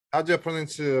How do you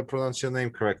pronounce your name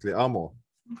correctly? Amo.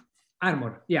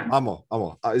 Armor, yeah. Amo,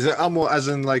 amo. Is it amo as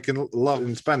in like in love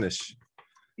in Spanish?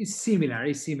 It's similar.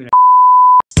 It's similar.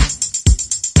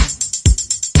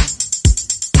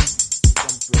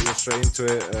 Jump straight into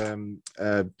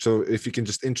it. So if you can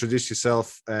just introduce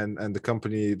yourself and the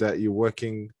company that you're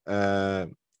working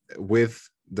with,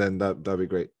 then that'd be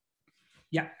great.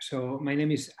 Yeah. So my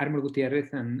name is Armor Gutierrez,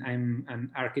 and I'm an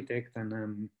architect, and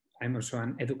I'm also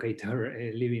an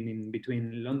educator living in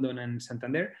between London and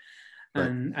Santander.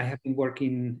 And I have been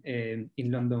working in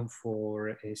London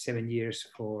for 7 years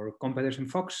for Competers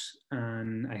and Fox,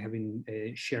 and I have been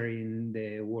sharing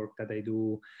the work that I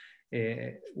do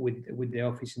with the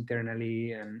office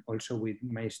internally, and also with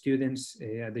my students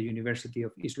at the University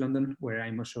of East London, where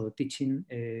I'm also teaching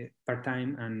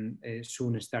part-time and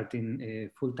soon starting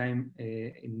full-time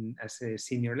as a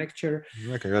senior lecturer.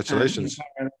 Yeah, congratulations.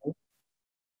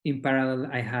 In parallel,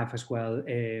 I have as well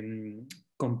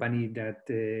company that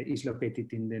is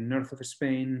located in the north of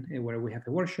Spain, where we have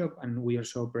a workshop, and we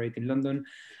also operate in London,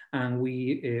 and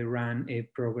we run a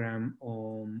program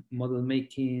on model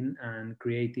making and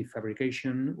creative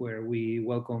fabrication, where we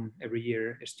welcome every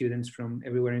year students from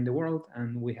everywhere in the world,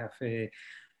 and we have a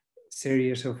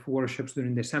series of workshops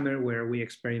during the summer where we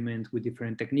experiment with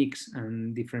different techniques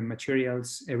and different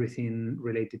materials, everything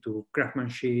related to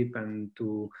craftsmanship and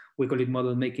we call it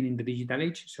model making in the digital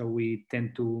age. So we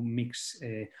tend to mix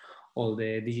all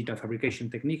the digital fabrication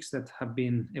techniques that have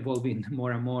been evolving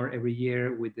more and more every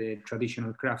year with the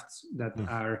traditional crafts that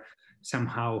are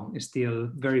somehow still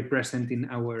very present in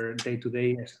our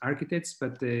day-to-day as architects,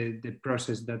 but the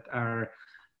process that are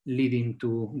leading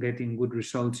to getting good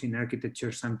results in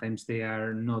architecture, sometimes they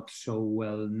are not so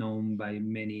well known by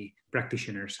many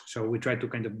practitioners. So we try to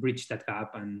kind of bridge that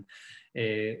gap, and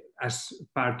as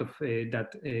part of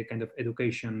that kind of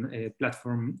education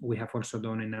platform, we have also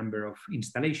done a number of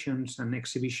installations and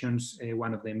exhibitions.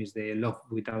 One of them is the Love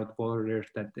Without Borders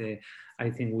that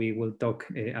I think we will talk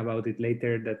about it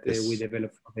later, that we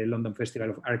developed for the London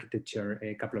Festival of Architecture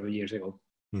a couple of years ago.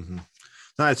 Mm-hmm.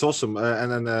 No, it's awesome, and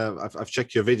then I've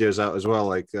checked your videos out as well,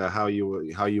 like how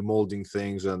you molding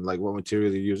things and like what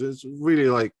material you use. It's really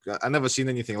like I've never seen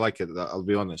anything like it. I'll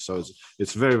be honest. So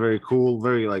it's very, very cool,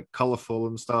 very like colorful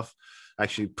and stuff. I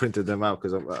actually printed them out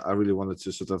because I really wanted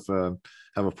to sort of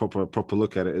have a proper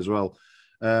look at it as well.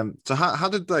 So how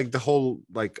did like the whole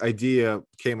like idea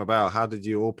came about? How did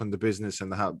you open the business,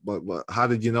 and how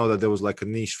did you know that there was like a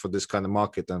niche for this kind of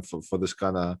market and for this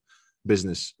kind of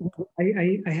business?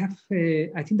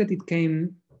 I think that it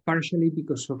came partially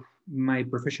because of my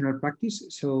professional practice.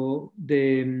 So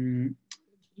during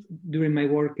my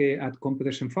work at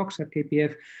Competers and Fox at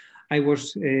KPF, I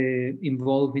was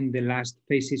involved in the last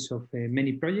phases of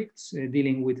many projects,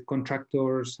 dealing with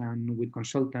contractors and with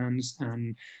consultants,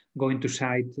 and going to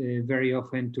site very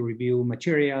often to review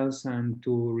materials and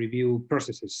to review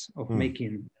processes of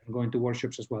making, going to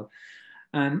workshops as well.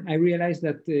 And I realized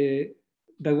that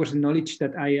that was knowledge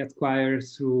that I acquired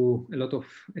through a lot of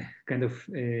kind of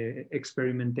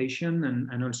experimentation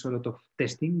and also a lot of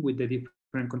testing with the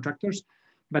different contractors,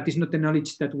 but it's not the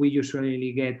knowledge that we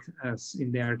usually get as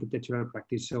in the architectural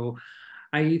practice. So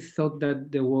I thought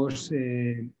that there was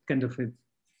a kind of a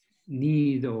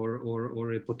need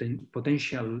or a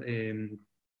potential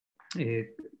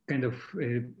kind of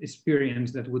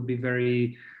experience that would be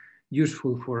very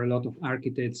useful for a lot of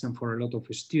architects and for a lot of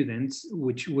students,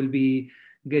 which will be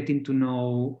getting to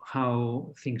know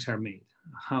how things are made,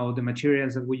 how the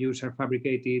materials that we use are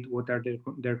fabricated, what are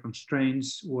their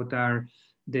constraints, what are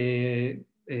the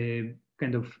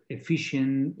kind of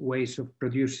efficient ways of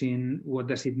producing, what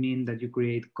does it mean that you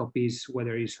create copies,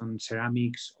 whether it's on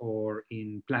ceramics or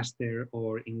in plaster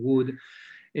or in wood.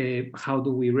 How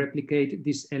do we replicate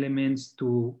these elements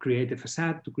to create a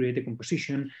facade, to create a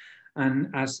composition? And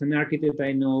as an architect,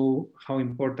 I know how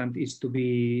important it is to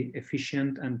be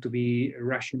efficient and to be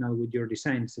rational with your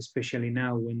designs, especially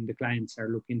now when the clients are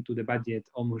looking to the budget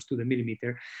almost to the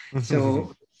millimeter.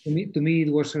 So to me,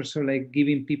 it was also like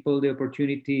giving people the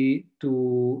opportunity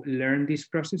to learn these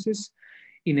processes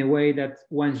in a way that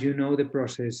once you know the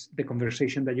process, the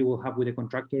conversation that you will have with the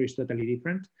contractor is totally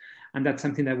different. And that's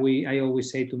something that I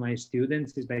always say to my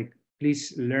students is like,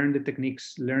 please learn the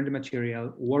techniques, learn the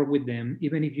material, work with them,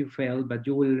 even if you fail, but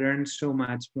you will learn so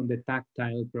much from the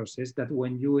tactile process that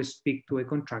when you speak to a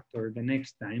contractor the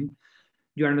next time,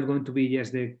 you are not going to be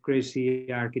just the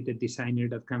crazy architect designer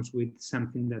that comes with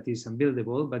something that is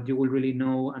unbuildable, but you will really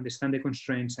know, understand the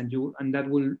constraints, and that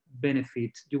will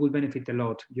benefit, you will benefit a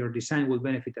lot. Your design will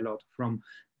benefit a lot from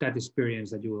that experience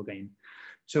that you will gain.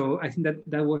 So I think that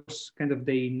that was kind of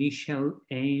the initial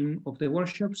aim of the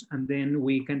workshops. And then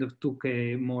we kind of took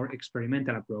a more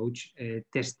experimental approach,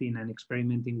 testing and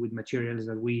experimenting with materials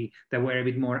that were a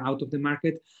bit more out of the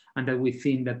market and that we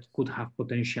think that could have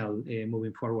potential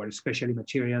moving forward, especially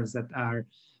materials that are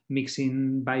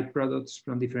mixing byproducts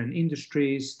from different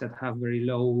industries that have very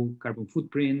low carbon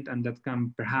footprint and that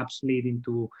can perhaps lead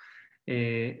into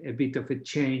a bit of a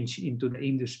change into the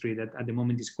industry that at the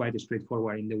moment is quite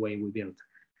straightforward in the way we build.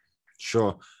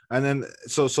 Sure. And then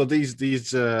so these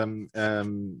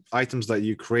items that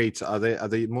you create, are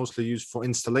they mostly used for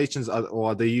installations, or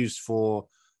are they used for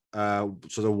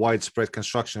sort of widespread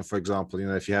construction? For example, you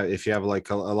know, if you have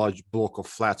like a large block of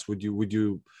flats, would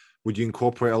you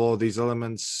incorporate a lot of these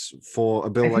elements for a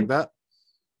build like that?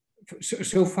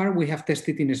 So far, we have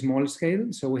tested in a small scale.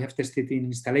 So we have tested in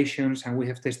installations and we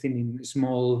have tested in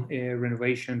small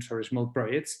renovations or small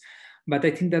projects. But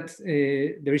I think that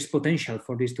there is potential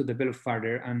for this to develop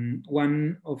further. And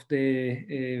one of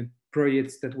the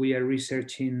projects that we are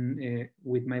researching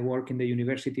with my work in the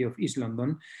University of East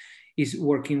London is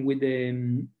working with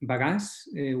bagasse,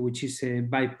 which is a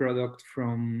byproduct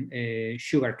from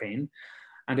sugarcane.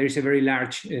 And there is a very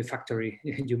large factory,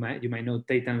 you might know,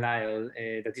 Tate and Lyle,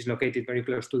 that is located very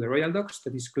close to the Royal Docks,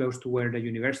 that is close to where the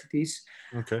university is.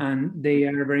 Okay. And they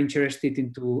are very interested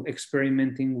into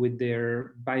experimenting with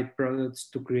their byproducts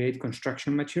to create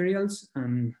construction materials.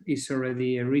 And it's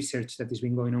already a research that has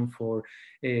been going on for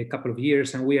a couple of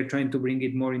years. And we are trying to bring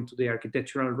it more into the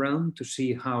architectural realm to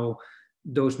see how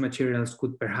those materials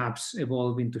could perhaps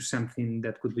evolve into something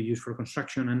that could be used for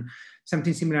construction. And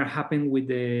something similar happened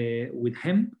with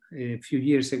hemp. A few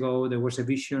years ago, there was a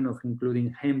vision of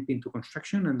including hemp into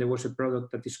construction, and there was a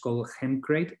product that is called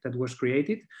Hempcrate that was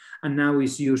created, and now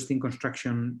is used in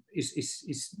construction.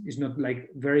 Is not like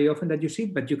very often that you see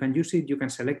it, but you can use it, you can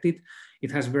select it.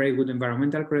 It has very good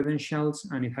environmental credentials,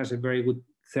 and it has a very good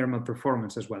thermal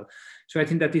performance as well. So I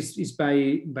think that is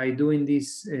by doing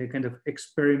these kind of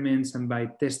experiments and by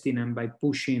testing and by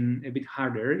pushing a bit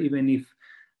harder, even if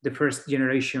the first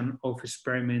generation of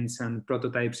experiments and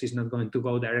prototypes is not going to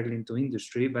go directly into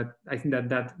industry, but I think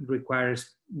that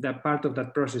requires, that part of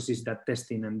that process is that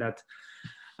testing,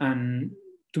 and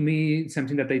to me,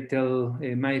 something that I tell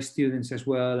my students as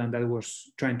well, and that I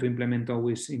was trying to implement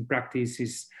always in practice,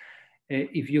 is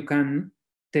if you can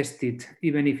test it,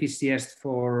 even if it's just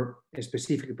for a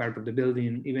specific part of the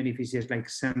building, even if it's just like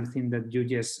something that you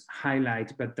just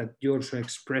highlight, but that you also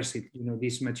express it. You know,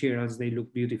 these materials, they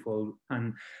look beautiful.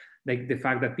 And like the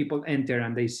fact that people enter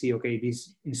and they see, okay,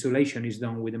 this insulation is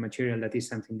done with a material that is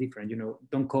something different, you know,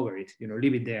 don't cover it, you know,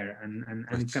 leave it there, and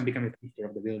it can become a feature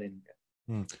of the building.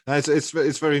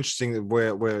 It's very interesting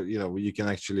where you know, you can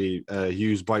actually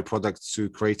use byproducts to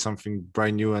create something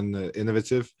brand new and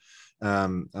innovative.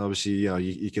 Obviously, you know,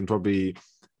 you can probably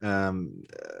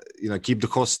you know, keep the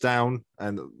costs down,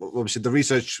 and obviously the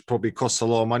research probably costs a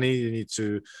lot of money. You need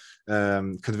to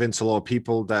convince a lot of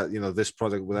people that, you know, this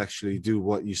product will actually do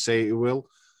what you say it will.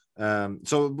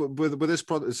 So with this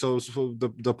product, so the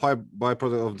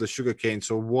byproduct of the sugarcane,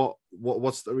 so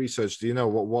what's the research? Do you know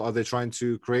what are they trying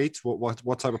to create?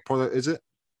 What type of product is it?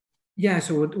 Yeah,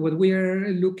 so what we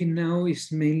are looking now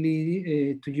is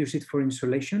mainly to use it for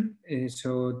insulation.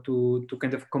 So to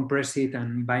kind of compress it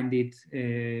and bind it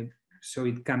so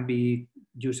it can be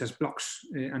used as blocks,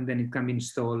 and then it can be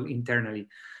installed internally,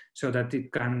 so that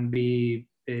it can be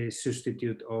a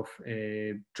substitute of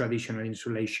traditional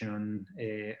insulation,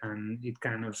 and it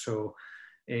can also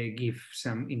give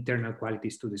some internal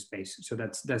qualities to the space. So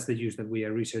that's the use that we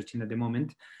are researching at the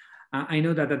moment. I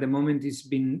know that at the moment it's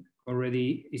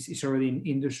already in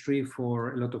industry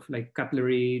for a lot of like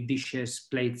cutlery, dishes,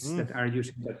 plates that are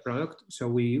using that product. So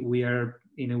we are,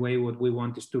 in a way, what we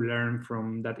want is to learn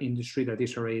from that industry that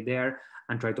is already there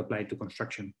and try to apply it to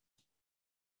construction.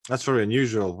 That's very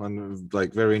unusual and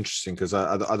like very interesting, because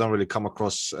I don't really come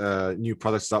across new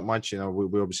products that much. You know,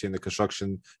 we're obviously in the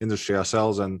construction industry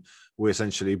ourselves, and we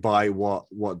essentially buy what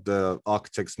the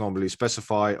architects normally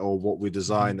specify or what we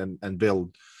design and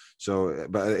build. So,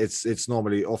 but it's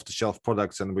normally off-the-shelf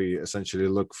products, and we essentially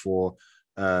look for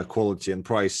quality and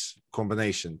price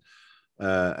combination,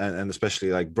 and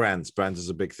especially like brands. Brands is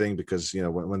a big thing, because, you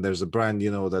know, when there's a brand,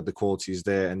 you know that the quality is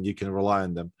there and you can rely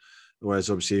on them.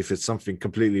 Whereas obviously, if it's something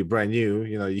completely brand new,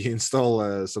 you know, you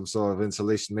install some sort of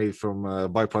insulation made from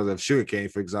byproduct of sugarcane,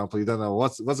 for example, you don't know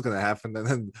what's going to happen, and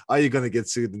then are you going to get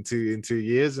sued in 2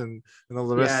 years and all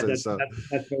the rest of it. So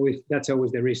that's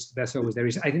always the risk. That's always the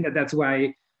risk. I think that's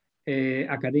why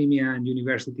academia and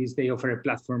universities, they offer a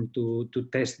platform to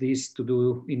test this, to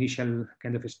do initial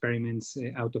kind of experiments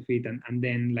out of it, and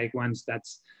then like once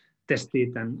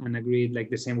tested and agreed. Like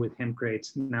the same with hemp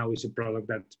crates. Now is a product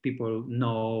that people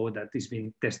know that is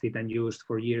being tested and used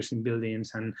for years in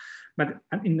buildings. But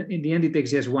in the end, it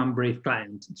takes just one brave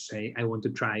client to say, "I want to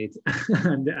try it,"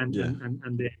 and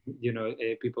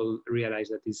then people realize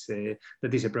that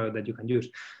is a product that you can use.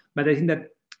 But I think that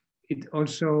it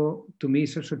also, to me,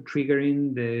 is also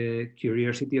triggering the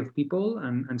curiosity of people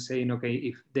and saying, okay,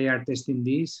 if they are testing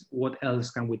this, what else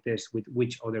can we test with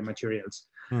which other materials?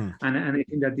 And I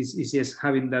think that is just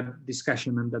having that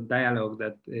discussion and that dialogue,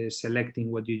 that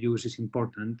selecting what you use is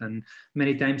important. And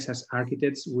many times as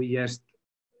architects, we just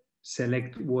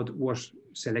select what was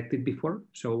selected before.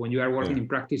 So when you are working in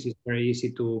practice, it's very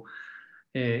easy to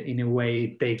in a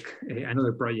way take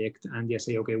another project and just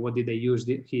say, okay, what did they use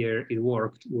here? It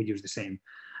worked, we use the same.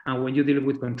 And when you deal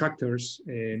with contractors,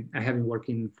 I have been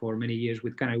working for many years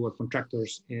with Can I Work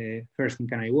contractors, first in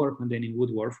Can I Work and then in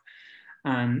Woodworth,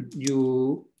 and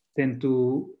you tend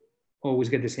to always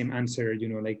get the same answer,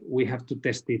 like we have to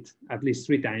test it at least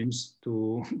 3 times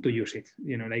to use it.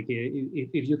 Like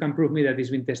if you can prove me that it's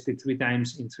been tested 3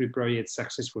 times in 3 projects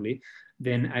successfully,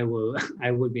 then I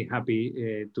will be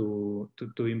happy to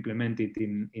implement it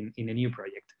in a new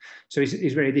project. So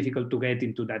it's very difficult to get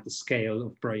into that scale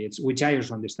of projects, which I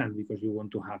also understand, because you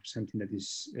want to have something that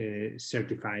is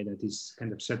certified, that is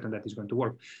kind of certain that is going to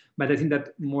work. But I think that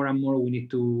more and more we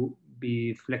need to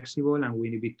be flexible and we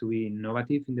need to be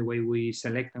innovative in the way we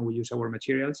select and we use our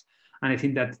materials. And I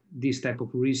think that this type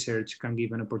of research can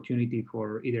give an opportunity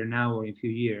for either now or in a few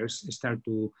years start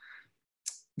to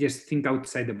just think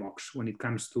outside the box when it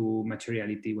comes to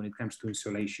materiality, when it comes to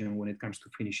insulation, when it comes to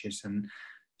finishes. And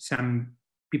some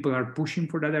people are pushing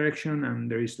for that direction, and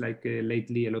there is like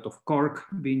lately a lot of cork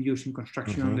being used in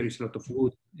construction. There is a lot of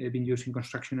wood being used in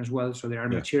construction as well. So there are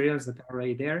materials that are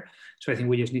already there. So I think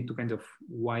we just need to kind of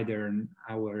widen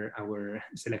our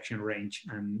selection range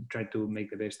and try to make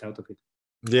the best out of it.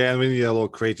 Yeah, and we need a lot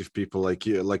of creative people like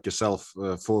you, like yourself,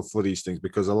 for these things,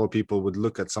 because a lot of people would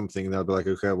look at something and they'll be like,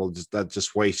 okay, well, that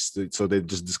just waste, so they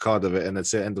just discard of it, and that's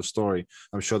the end of story.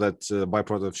 I'm sure that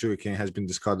byproduct of sugarcane has been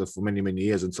discarded for many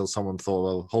years until someone thought,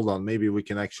 well, hold on, maybe we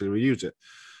can actually reuse it.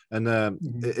 And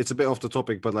it's a bit off the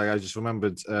topic, but like I just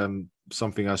remembered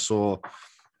something I saw.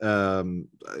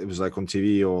 It was like on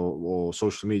TV or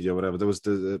social media or whatever. There was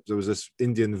this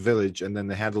Indian village, and then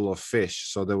they had a lot of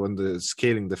fish. So they were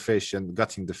scaling the fish and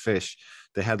gutting the fish.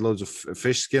 They had loads of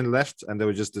fish skin left, and they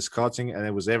were just discarding, and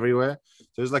it was everywhere.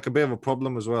 So it was like a bit of a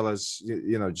problem, as well as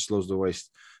just loads of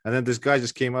waste. And then this guy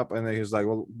just came up and he was like,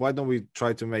 well, why don't we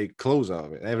try to make clothes out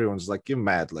of it? And everyone's like, you're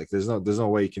mad. Like there's no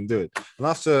way you can do it. And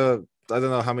after I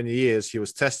don't know how many years, he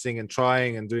was testing and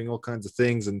trying and doing all kinds of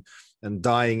things and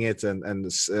dyeing it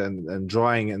and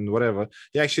drying and whatever.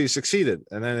 He actually succeeded,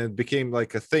 and then it became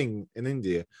like a thing in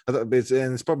India. And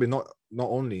it's probably not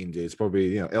only India; it's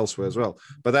probably elsewhere as well.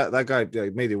 But that guy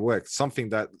made it work. Something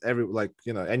that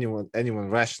anyone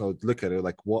rational would look at it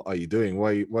like, what are you doing?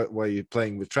 Why are you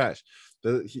playing with trash?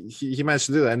 But he managed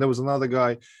to do that. And there was another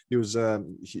guy. He was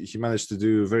he managed to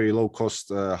do very low cost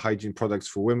hygiene products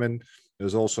for women. It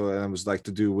was also, and it was like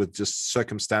to do with just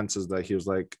circumstances that he was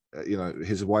like,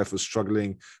 his wife was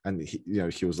struggling, and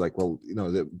he was like, well,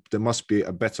 there must be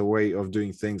a better way of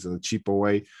doing things and a cheaper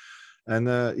way, and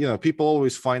people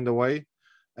always find a way,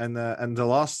 and the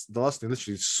last thing,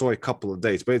 literally saw a couple of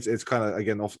dates, but it's kind of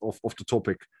again off the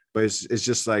topic, but it's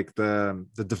just like the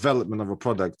development of a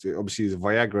product. Obviously, the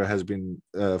Viagra has been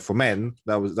for men.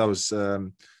 That was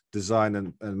designed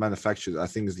and manufactured, I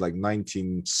think it's like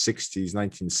 1960s,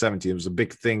 1970s. It was a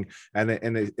big thing, and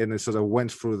it sort of went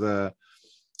through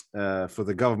for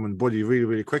the government body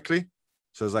really quickly.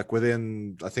 So it's like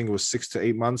within, I think it was 6 to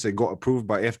 8 months, it got approved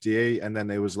by FDA, and then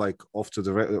it was like off to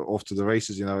the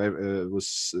races. It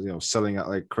was selling out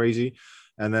like crazy.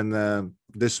 And then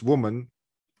this woman,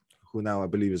 who now I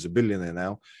believe is a billionaire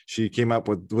now, she came up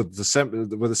with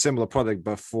a similar product,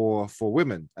 but for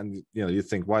women. And you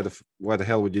think, why the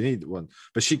hell would you need one?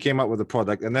 But she came up with a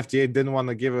product, and FDA didn't want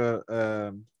to give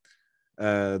her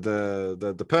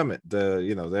the permit, the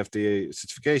FDA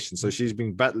certification. So she's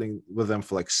been battling with them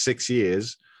for like 6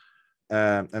 years.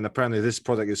 And apparently this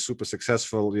product is super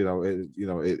successful.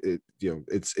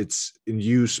 It's in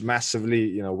use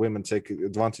massively. Women take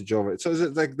advantage of it. So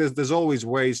it's like there's always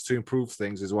ways to improve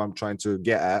things, is what I'm trying to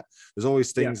get at. There's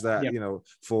always things that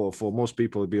for most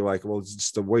people it'd be like, well, it's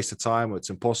just a waste of time, or it's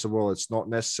impossible, it's not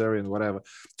necessary, and whatever.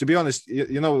 To be honest,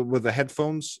 with the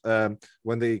headphones,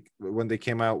 when they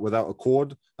came out without a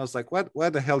cord, I was like, why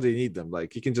the hell do you need them?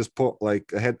 Like you can just put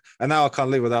like a head, and now I can't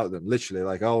live without them. Literally,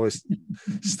 like I always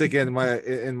stick it in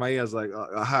my ears, like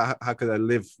how could I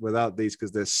live without these,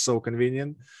 because they're so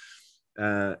convenient.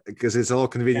 because it's a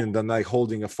lot convenient than like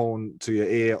holding a phone to your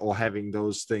ear or having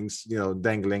those things, you know,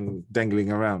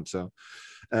 dangling around. So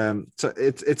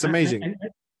it's amazing.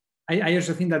 I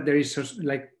also think that there is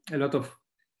like a lot of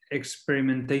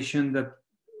experimentation that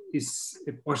is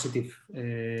a positive.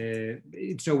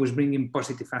 It's always bringing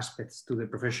positive aspects to the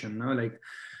profession. No, like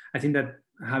I think that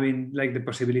having like the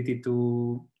possibility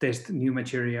to test new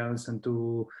materials and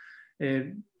to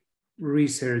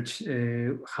research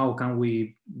how can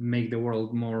we make the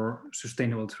world more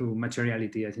sustainable through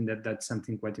materiality. I think that that's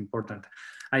something quite important.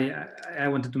 I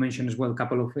wanted to mention as well a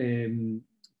couple of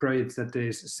projects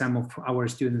that some of our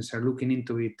students are looking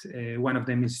into it. One of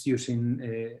them is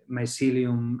using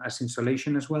mycelium as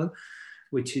insulation as well,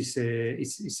 which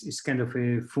is kind of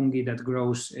a fungi that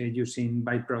grows using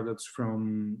byproducts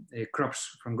from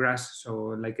crops, from grass,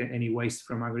 so like any waste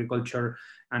from agriculture,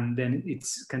 and then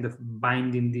it's kind of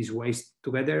binding this waste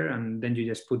together, and then you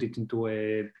just put it into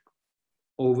a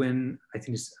oven. I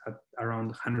think it's at around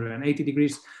 180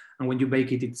 degrees, and when you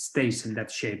bake it, it stays in that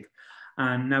shape.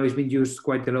 And now it's been used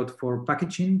quite a lot for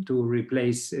packaging to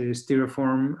replace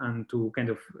styrofoam and to kind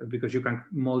of, because you can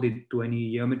mold it to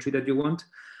any geometry that you want.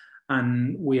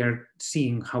 And we are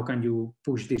seeing how can you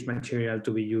push this material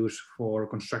to be used for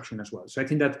construction as well. So I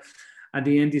think that at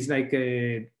the end is like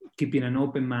keeping an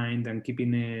open mind and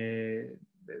keeping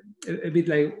a bit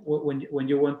like when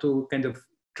you want to kind of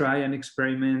try an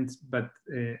experiment, but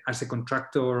as a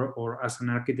contractor or as an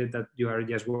architect that you are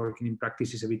just working in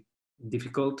practice is a bit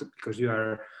difficult because you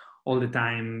are all the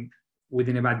time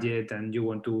within a budget and you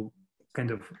want to kind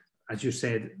of, as you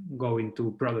said, go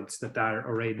into products that are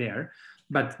already there.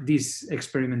 But this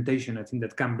experimentation, I think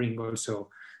that can bring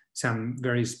also some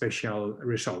very special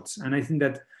results. And I think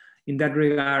that in that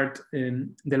regard,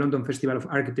 the London Festival of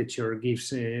Architecture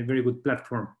gives a very good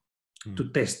platform to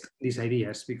test these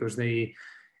ideas because they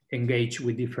engage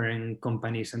with different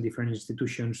companies and different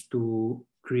institutions to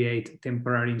create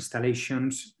temporary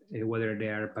installations, whether they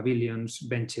are pavilions,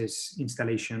 benches,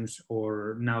 installations,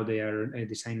 or now they are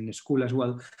designing a school as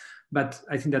well. But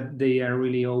I think that they are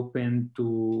really open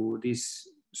to this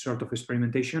sort of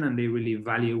experimentation and they really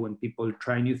value when people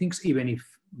try new things, even if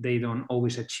they don't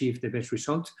always achieve the best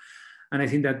results. And I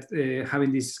think that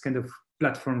having these kind of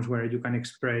platforms where you can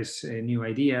express new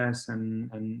ideas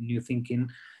and new thinking,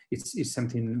 it's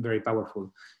something very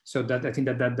powerful. So that I think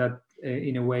that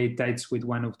in a way ties with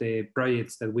one of the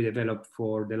projects that we developed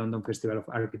for the London Festival of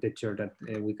Architecture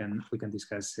that we can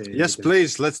discuss. Yes,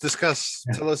 please. Let's discuss.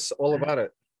 Yeah. Tell us all about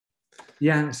it.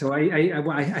 Yeah, so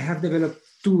I have developed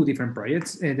two different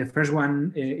projects. The first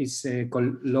one is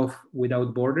called Love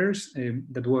Without Borders.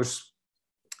 That was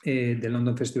the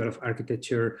London Festival of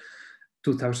Architecture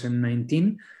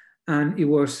 2019. And it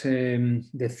was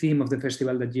the theme of the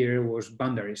festival that year was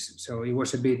boundaries. So it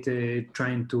was a bit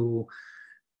trying to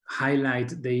highlight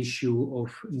the issue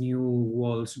of new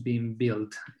walls being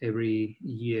built every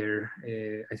year.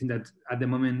 I think that at the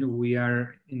moment we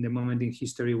are in the moment in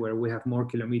history where we have more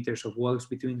kilometers of walls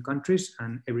between countries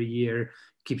and every year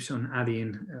keeps on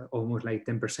adding almost like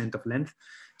 10% of length.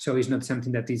 So it's not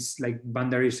something that is like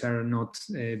boundaries are not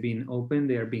being open,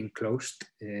 they are being closed,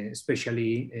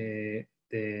 especially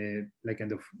the like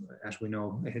kind of, as we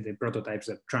know, the prototypes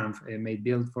that Trump may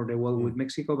build for the wall with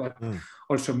Mexico, but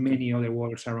also many other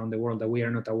walls around the world that we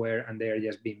are not aware and they are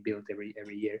just being built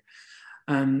every year.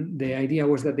 And the idea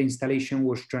was that the installation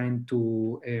was trying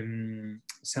to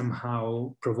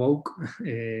somehow provoke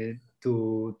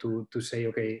to say,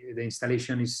 okay, the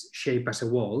installation is shaped as a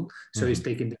wall, so it's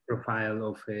taking the profile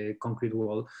of a concrete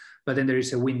wall, but then there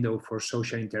is a window for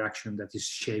social interaction that is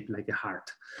shaped like a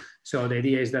heart. So the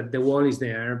idea is that the wall is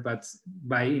there, but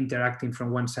by interacting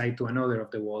from one side to another of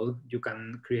the wall, you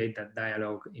can create that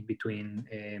dialogue in between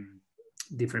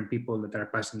different people that are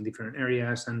passing different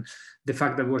areas. And the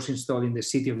fact that was installed in the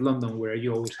city of London, where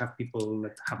you always have people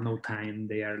that have no time,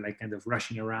 they are like kind of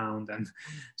rushing around, and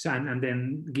so and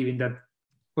then giving that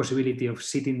possibility of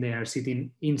sitting there,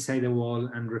 sitting inside the wall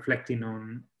and reflecting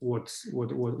on what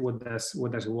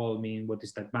does a wall mean, what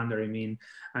does that boundary mean,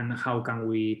 and how can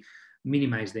we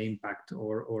minimize the impact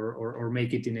or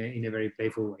make it in a very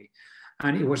playful way.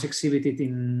 And it was exhibited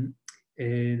in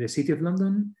the city of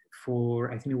London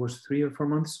for, I think it was 3 or 4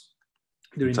 months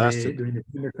during the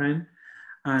summer time.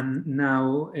 And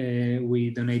now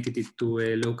we donated it to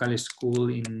a local school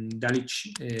in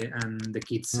Dulwich, and the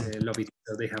kids love it.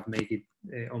 So they have made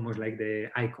it almost like the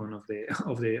icon of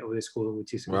the school,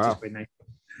 which is quite nice.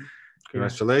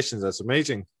 Congratulations, that's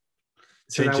amazing.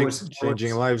 So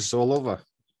changing lives all over.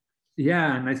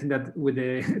 Yeah, and I think that with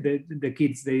the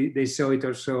kids, they saw it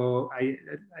also.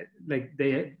 Like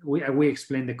we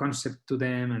explained the concept to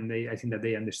them, and I think that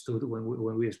they understood when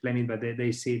we explained it, but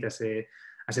they see it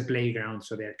as a playground.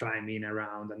 So they're climbing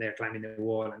around and they're climbing the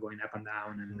wall and going up and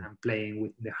down and playing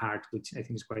with the heart, which I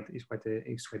think is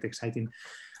quite exciting.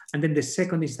 And then the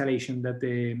second installation that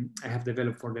I have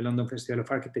developed for the London Festival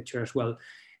of Architecture as well,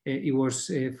 it was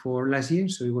for last year,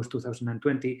 so it was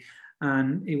 2020.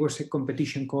 And it was a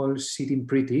competition called Sitting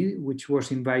Pretty, which was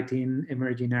inviting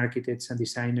emerging architects and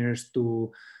designers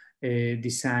to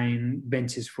design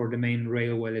benches for the main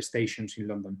railway stations in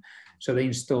London. So they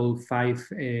installed 5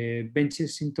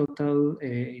 benches in total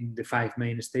in the 5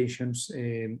 main stations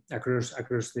across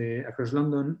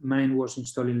London. Mine was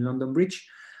installed in London Bridge.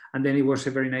 And then it was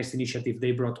a very nice initiative.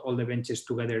 They brought all the benches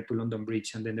together to London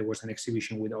Bridge, and then there was an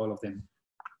exhibition with all of them.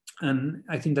 And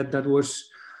I think that was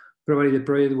probably the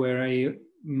project where I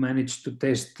managed to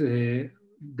test the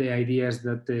ideas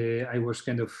that I was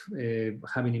kind of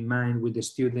having in mind with the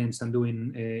students and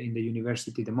doing in the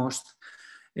university the most.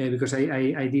 Because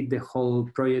I did the whole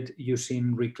project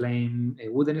using reclaimed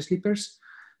wooden sleepers.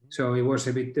 So it was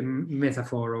a bit a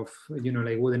metaphor of,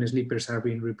 like wooden sleepers are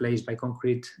being replaced by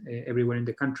concrete everywhere in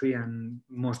the country. And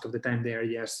most of the time they are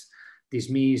just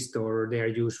dismissed or they are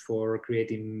used for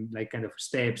creating like kind of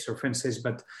steps or fences,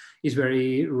 but it's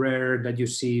very rare that you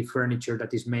see furniture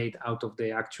that is made out of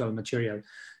the actual material.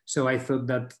 So I thought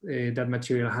that that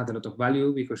material had a lot of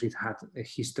value because it had a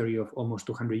history of almost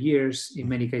 200 years. In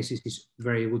many cases, it's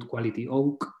very good quality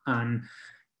oak. And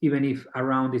even if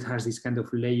around it has this kind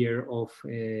of layer of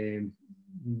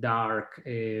dark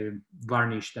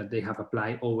varnish that they have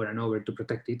applied over and over to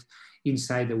protect it,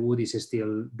 inside the wood is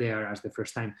still there as the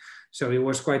first time. So it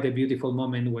was quite a beautiful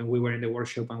moment when we were in the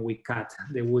workshop and we cut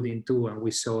the wood in two and we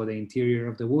saw the interior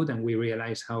of the wood and we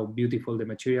realized how beautiful the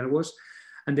material was.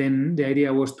 And then the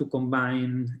idea was to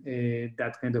combine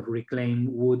that kind of reclaimed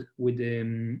wood with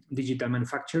digital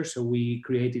manufacture. So we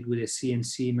created with a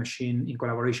CNC machine in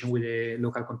collaboration with a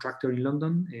local contractor in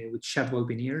London with Shadwell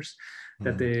Veneers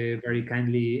that very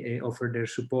kindly offered their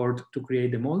support to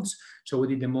create the molds. So we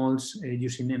did the molds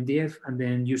using MDF and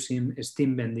then using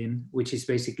steam bending, which is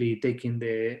basically taking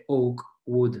the oak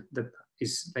wood that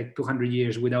is like 200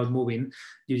 years without moving.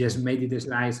 You just made it a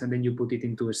slice and then you put it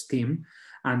into a steam.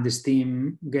 And the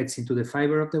steam gets into the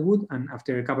fiber of the wood. And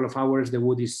after a couple of hours, the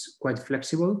wood is quite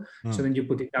flexible. So then you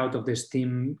put it out of the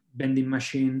steam bending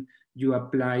machine, you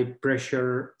apply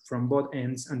pressure from both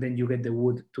ends, and then you get the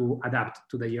wood to adapt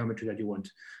to the geometry that you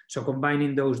want. So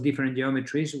combining those different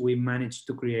geometries, we managed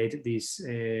to create these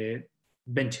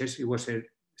benches. It was a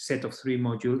set of 3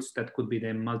 modules that could be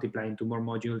then multiplied into more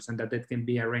modules and that can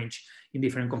be arranged in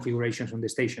different configurations on the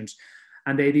stations.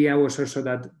 And the idea was also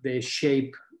that the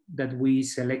shape that we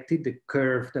selected, the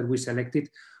curve that we selected,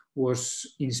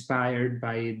 was inspired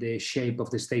by the shape of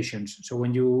the stations. So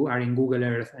when you are in Google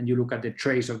Earth and you look at the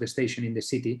trace of the station in the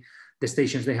city, the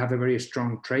stations, they have a very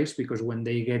strong trace because when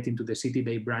they get into the city,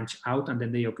 they branch out and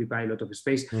then they occupy a lot of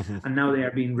space. And now they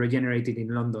are being regenerated in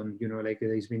London. Like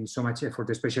there's been so much effort,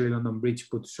 especially London Bridge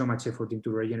put so much effort into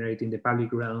regenerating the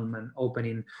public realm and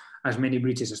opening as many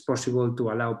bridges as possible to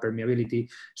allow permeability.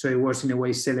 So it was in a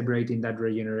way celebrating that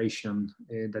regeneration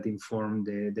that informed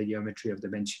the geometry of the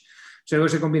bench. So it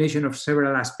was a combination of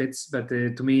several aspects, but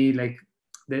to me, like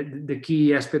the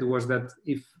key aspect was that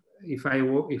if I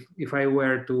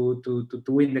were to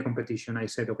win the competition, I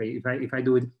said, okay, if I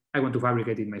do it, I want to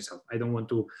fabricate it myself. I don't want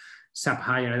to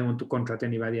sub-hire. I don't want to contract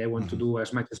anybody. I want to do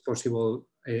as much as possible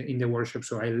in the workshop.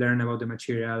 So I learn about the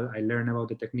material, I learn about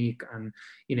the technique, and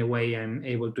in a way, I'm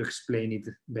able to explain it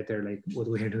better, like what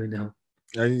we are doing now.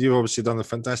 And you've obviously done a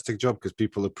fantastic job because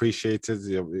people appreciated,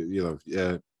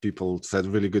 people said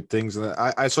really good things. And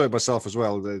I saw it myself as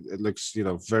well. It looks,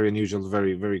 very unusual,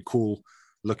 very, very cool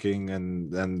looking.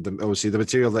 And obviously the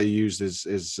material that you used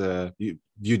is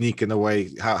unique in a way,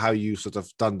 how you sort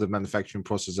of done the manufacturing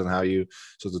process and how you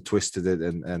sort of twisted it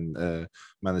and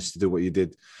managed to do what you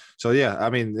did. So, yeah, I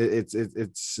mean,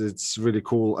 it's really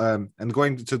cool. And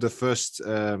going to the first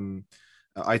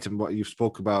item, what you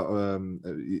spoke about,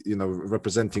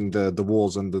 representing the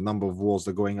walls and the number of walls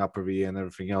that are going up every year and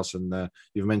everything else. And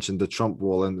you've mentioned the Trump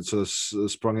wall, and it sort of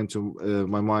sprung into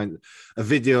my mind a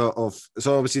video of,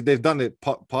 so obviously they've done it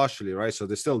partially, right? So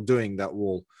they're still doing that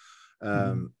wall.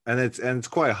 And it's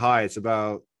quite high. It's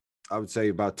about, I would say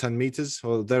about 10 meters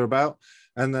or thereabout.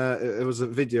 And it was a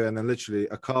video, and then literally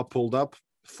a car pulled up,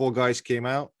 4 guys came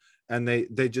out, and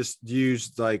they just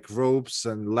used like ropes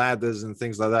and ladders and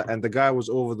things like that. And the guy was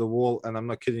over the wall, and I'm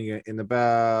not kidding you, in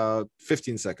about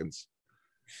 15 seconds.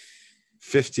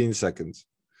 15 seconds.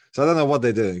 So I don't know what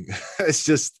they're doing. It's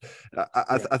just Yeah.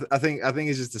 I think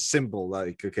it's just a symbol.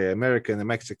 Like, okay, America and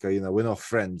Mexico, you know, we're not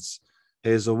friends.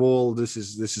 Here's a wall. This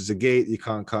is a gate. You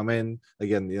can't come in.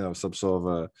 Again, you know, some sort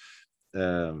of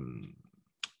a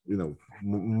you know,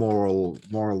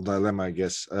 moral dilemma, I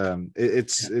guess.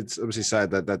 It's obviously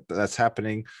sad that's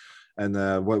happening.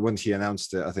 And when he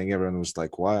announced it, I think everyone was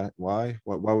like, why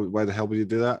the hell would you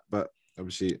do that? But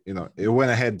obviously, you know, it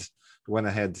went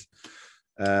ahead.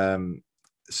 Um,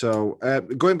 so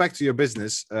going back to your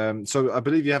business, so I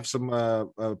believe you have some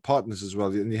partners as well,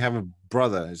 and you have a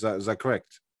brother. Is that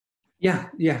correct? Yeah,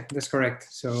 that's correct.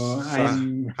 So So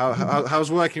I'm.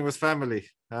 how's working with family?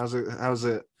 How's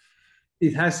it?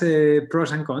 It has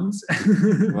pros and cons.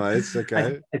 Right. I,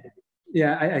 Okay.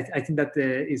 yeah, I think that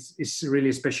is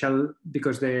really special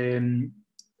because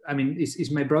I mean,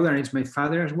 it's my brother and it's my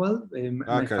father as well.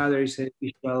 My Okay. father is a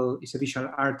visual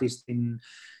artist in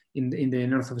the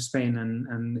north of Spain,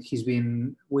 and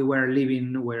we were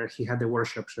living where he had the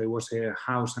workshop, so it was a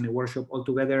house and a workshop all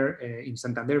together in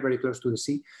Santander, very close to the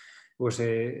sea. It was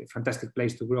a fantastic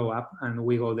place to grow up, and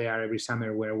we go there every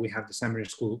summer where we have the summer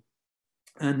school.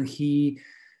 And he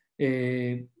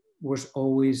uh, was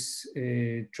always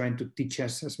trying to teach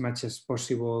us as much as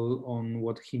possible on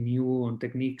what he knew on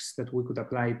techniques that we could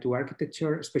apply to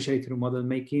architecture, especially through model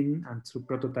making and through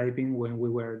prototyping when we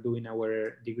were doing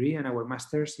our degree and our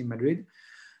masters in Madrid.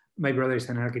 My brother is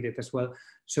an architect as well,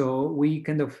 so we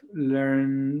kind of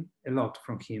learn a lot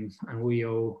from him, and we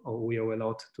owe a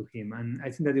lot to him. And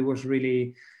I think that it was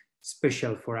really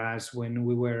special for us when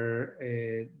we were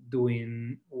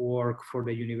doing work for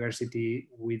the university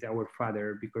with our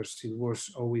father, because it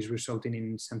was always resulting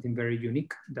in something very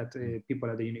unique that people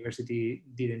at the university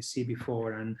didn't see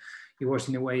before, and it was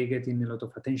in a way getting a lot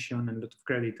of attention and a lot of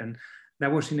credit. And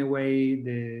that was in a way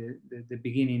the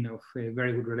beginning of a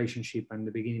very good relationship and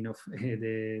the beginning of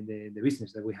the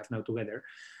business that we have now together.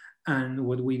 And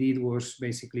what we did was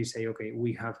basically say, okay,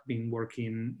 we have been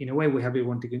working, in a way, we have been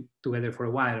working together for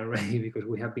a while already, because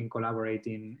we have been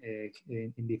collaborating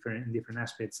in different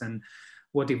aspects. And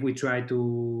what if we try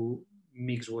to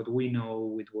mix what we know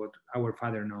with what our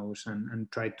father knows,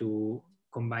 and try to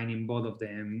combining both of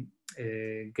them,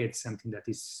 get something that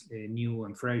is new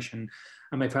and fresh. And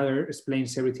my father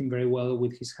explains everything very well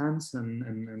with his hands,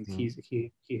 and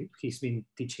he's been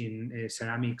teaching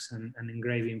ceramics and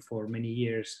engraving for many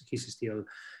years. He's still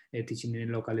teaching in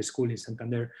a local school in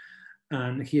Santander.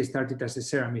 And he started as a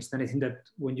ceramist. And I think that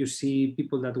when you see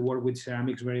people that work with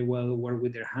ceramics very well, work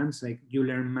with their hands, like, you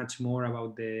learn much more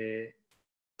about the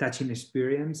touching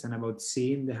experience and about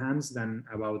seeing the hands than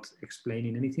about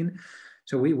explaining anything.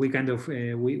 So we kind of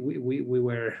we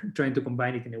were trying to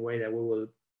combine it in a way that we will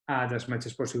add as much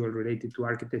as possible related to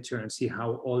architecture, and see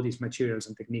how all these materials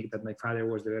and technique that my father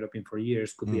was developing for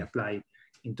years could be applied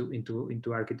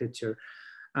into architecture.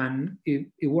 And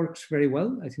it works very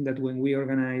well. I think that when we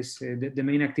organize the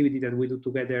main activity that we do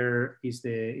together is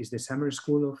the summer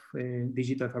school of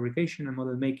digital fabrication and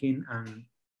model making. And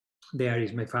there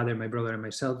is my father, my brother, and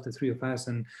myself, the three of us,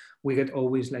 and we get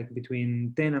always like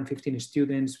between 10 and 15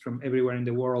 students from everywhere in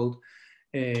the world.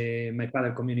 My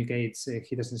father communicates,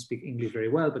 he doesn't speak English very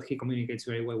well, but he communicates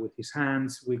very well with his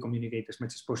hands. We communicate as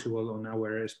much as possible on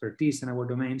our expertise and our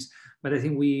domains. But I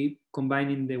think we,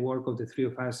 combining the work of the three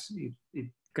of us, it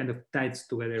kind of ties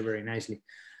together very nicely.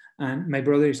 And my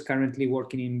brother is currently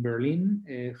working in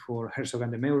Berlin for Herzog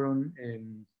and de Meuron,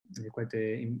 quite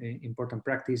an important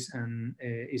practice, and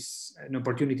is an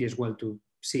opportunity as well to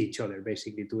see each other,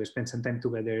 basically, to spend some time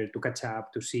together, to catch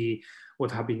up, to see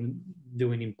what have been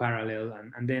doing in parallel.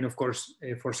 And then, of course,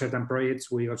 for certain projects,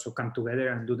 we also come together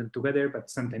and do them together, but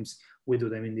sometimes we do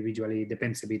them individually. It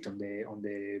depends a bit on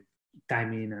the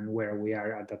timing and where we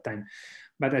are at that time.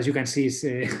 But as you can see,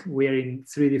 we are in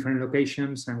 3 different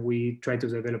locations, and we try to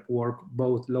develop work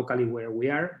both locally where we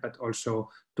are, but also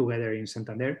together in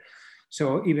Santander.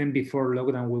 So even before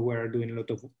lockdown, we were doing a lot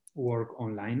of work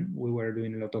online. We were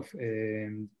doing a lot of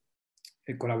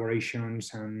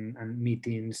collaborations and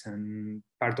meetings, and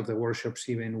part of the workshops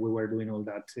even, we were doing all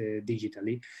that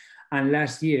digitally. And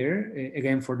last year,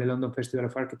 again, for the London Festival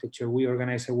of Architecture, we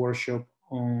organized a workshop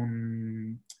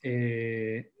on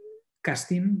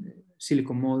casting,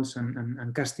 silicone molds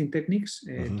and casting techniques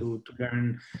to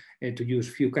learn to use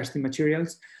few casting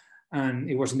materials. And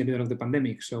it was in the middle of the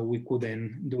pandemic, so we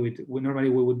couldn't do it. Normally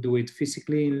we would do it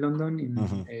physically in London in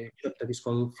a shop that is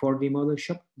called 4D Model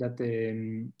Shop, that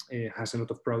has a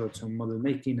lot of products on model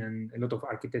making, and a lot of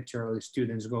architectural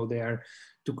students go there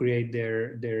to create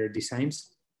their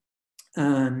designs.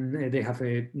 and they have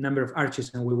a number of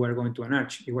arches, and we were going to an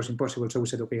arch. It was impossible, so we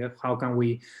said, okay, how can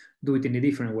we do it in a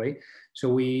different way? So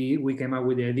we came up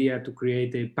with the idea to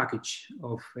create a package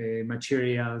of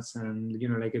materials and, you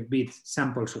know, like a bit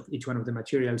samples of each one of the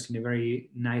materials in a very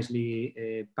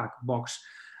nicely packed box,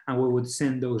 and we would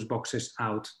send those boxes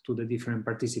out to the different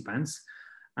participants.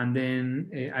 And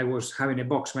then I was having a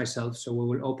box myself, so we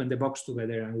will open the box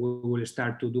together and we will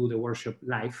start to do the workshop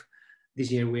live. This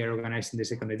year we are organizing the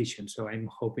second edition, so I'm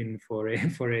hoping for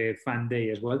a fun day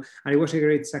as well. And it was a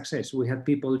great success. We had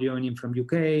people joining from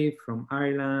UK, from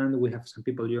Ireland. We have some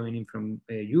people joining from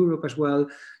Europe as well.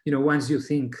 You know, once you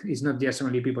think it's not just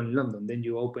only people in London, then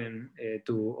you open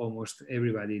to almost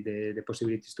everybody the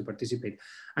possibilities to participate.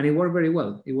 And it worked very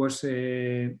well. It was,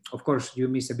 of course, you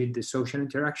miss a bit the social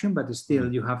interaction, but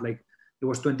still you have like, it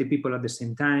was 20 people at the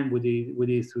same time. We did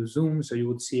it through Zoom, so you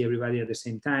would see everybody at the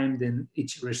same time. Then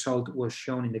each result was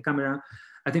shown in the camera.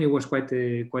 I think it was quite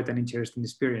an interesting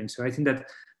experience. So I think that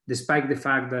despite the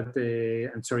fact that,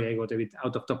 I'm sorry, I got a bit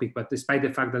out of topic, but despite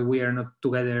the fact that we are not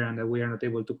together and that we are not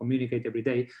able to communicate every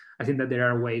day, I think that there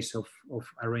are ways of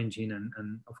arranging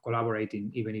and of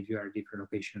collaborating, even if you are different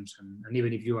locations and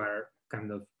even if you are kind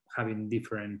of having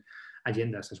different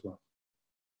agendas as well.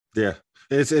 Yeah,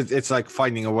 it's like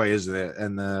finding a way, isn't it?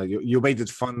 And you made it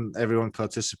fun. Everyone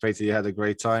participated. You had a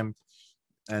great time,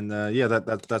 and yeah,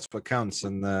 that's what counts.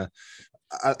 And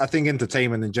I think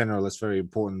entertainment in general is very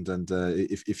important. And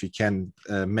if you can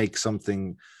make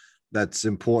something that's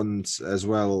important as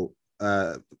well,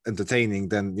 entertaining,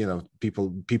 then you know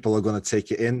people are going to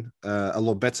take it in a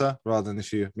lot better rather than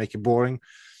if you make it boring.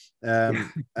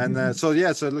 And so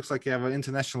it looks like you have an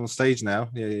international stage now,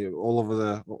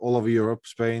 all over Europe,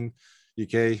 Spain,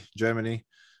 UK, Germany,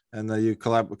 and you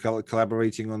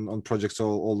collaborating on projects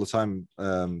all the time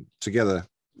together,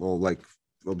 or like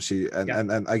obviously,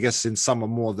 and I guess in summer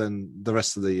more than the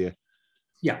rest of the year.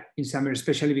 Yeah, in summer,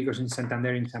 especially because in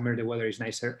Santander in summer the weather is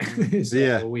nicer.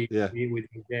 So we there.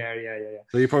 Yeah.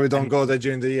 So you probably don't go there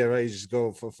during the year, right? You just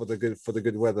go for the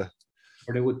good weather.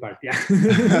 For the good part,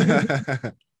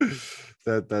 yeah.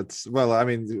 That's well. I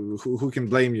mean, who can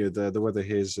blame you? The weather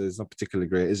here is not particularly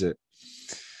great, is it?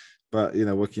 But you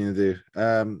know, what can you do?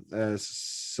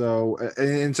 So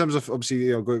in terms of obviously,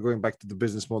 you know, going back to the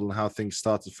business model and how things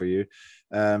started for you.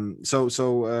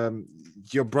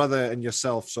 Your brother and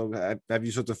yourself. So have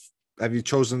you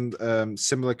chosen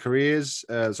similar careers?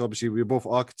 So obviously we're both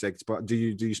architects, but do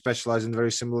you specialize in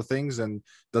very similar things? And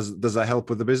does that help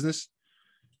with the business?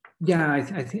 Yeah, I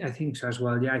think so as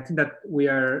well. Yeah, I think that we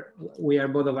are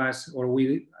both of us, or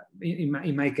we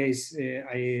in my case,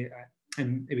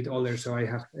 I'm a bit older, so I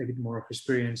have a bit more of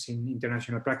experience in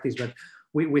international practice. But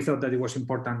we thought that it was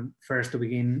important first to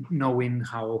begin knowing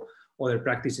how other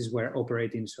practices were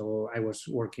operating. So I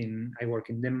work in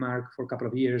Denmark for a couple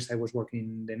of years. I was working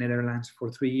in the Netherlands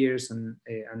for 3 years, and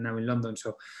now in London.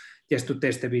 So just to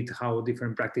test a bit how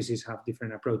different practices have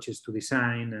different approaches to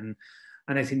design, and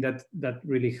I think that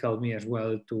really helped me as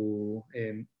well to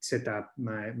set up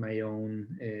my own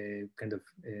kind of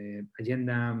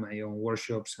agenda, my own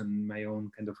workshops, and my own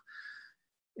kind of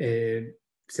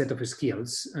set of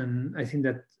skills. And I think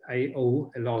that I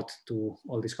owe a lot to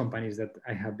all these companies that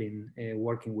I have been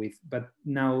working with. But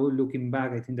now looking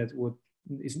back, I think that what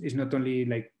is not only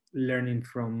like learning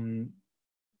from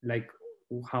like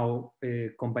how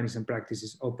companies and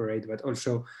practices operate, but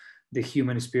also the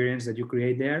human experience that you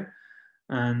create there.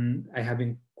 And I have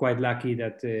been quite lucky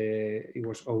that it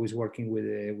was always working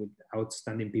with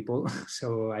outstanding people.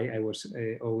 So I was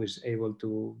always able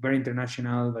to, very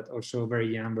international, but also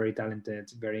very young, very talented,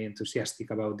 very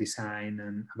enthusiastic about design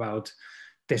and about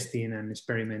testing and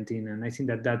experimenting. And I think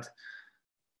that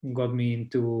got me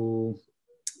into,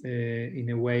 in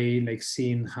a way, like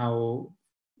seeing how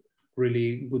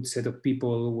really good set of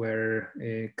people were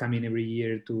coming every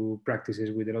year to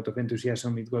practices with a lot of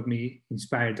enthusiasm. It got me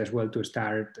inspired as well to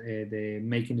start the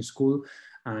making school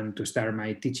and to start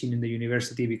my teaching in the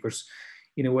university, because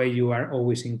in a way you are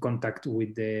always in contact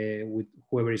with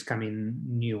whoever is coming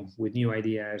new, with new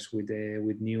ideas, with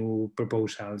new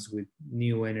proposals, with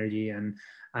new energy,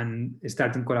 and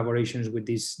starting collaborations with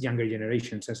these younger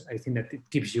generations. As I think that it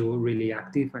keeps you really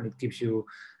active and it keeps you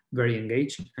very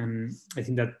engaged. And I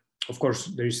think that, of course,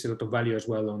 there is a lot of value as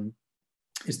well on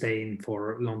staying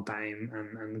for a long time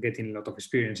and getting a lot of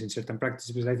experience in certain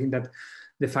practices. Because I think that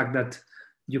the fact that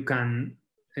you can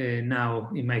now,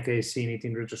 in my case, seeing it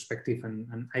in retrospective,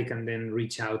 and I can then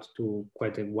reach out to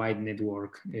quite a wide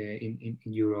network in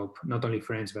Europe, not only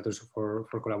friends, but also for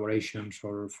collaborations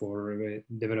or for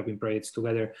developing projects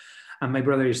together. And my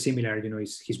brother is similar, you know,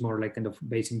 he's more like kind of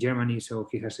based in Germany, so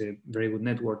he has a very good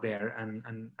network there.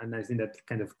 And I think that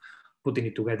kind of putting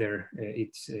it together,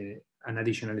 it's an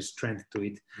additional strength to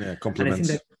it. Yeah, complements. And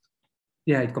I think that,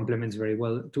 yeah, it complements very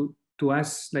well. To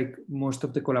us, like most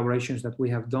of the collaborations that we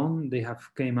have done, they have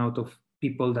came out of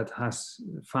people that has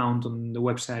found on the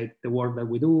website the work that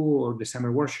we do, or the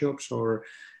summer workshops, or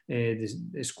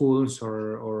the schools,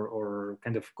 or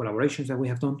kind of collaborations that we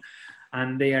have done.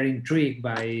 And they are intrigued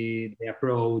by the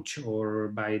approach or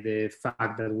by the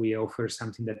fact that we offer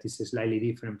something that is slightly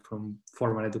different from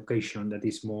formal education, that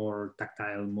is more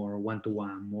tactile, more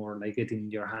one-to-one, more like getting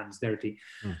your hands dirty.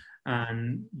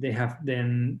 And they have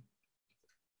then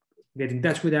get in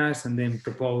touch with us and then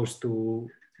propose to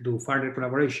do further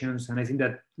collaborations. And I think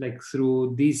that like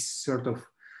through this sort of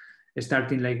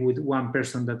starting like with one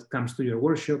person that comes to your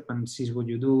workshop and sees what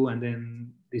you do and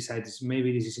then decides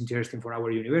maybe this is interesting for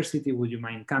our university, would you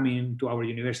mind coming to our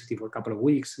university for a couple of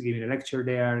weeks, giving a lecture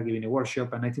there, giving a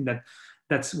workshop? And I think that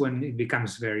that's when it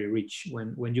becomes very rich,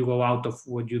 when you go out of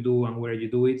what you do and where you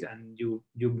do it, and you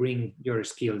bring your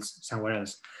skills somewhere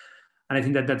else. And I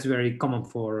think that that's very common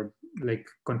for like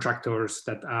contractors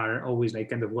that are always like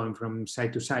kind of going from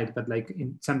side to side, but like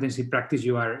sometimes in practice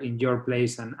you are in your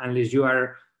place, and unless you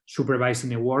are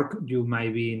supervising a work, you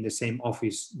might be in the same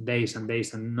office days and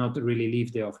days and not really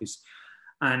leave the office.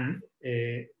 And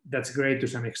that's great to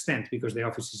some extent, because the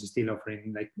office is still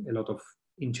offering like a lot of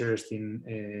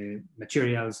interesting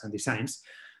materials and designs.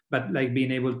 But like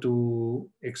being able to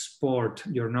export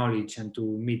your knowledge and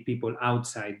to meet people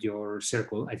outside your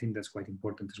circle, I think that's quite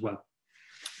important as well.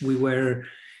 We were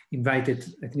invited,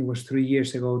 I think it was 3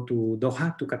 years ago, to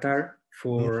Doha, to Qatar,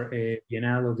 for a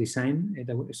Biennale of Design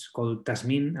that was called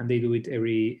Tasmin, and they do it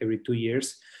every 2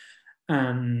 years.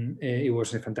 And it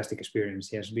was a fantastic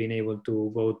experience, yes, being able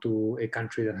to go to a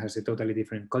country that has a totally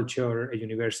different culture, a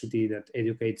university that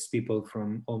educates people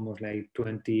from almost like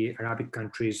 20 Arabic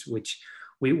countries, which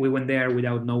we went there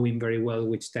without knowing very well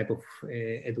which type of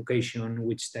education,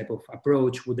 which type of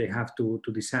approach would they have to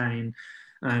design.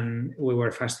 And we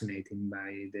were fascinated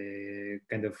by the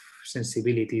kind of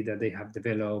sensibility that they have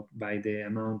developed, by the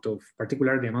amount of,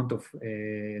 particularly the amount of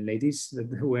ladies that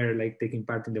were like taking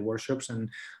part in the workshops, and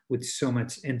with so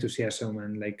much enthusiasm,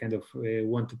 and like kind of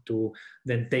wanted to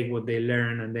then take what they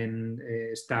learn and then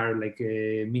start like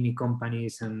mini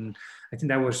companies. And I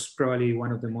think that was probably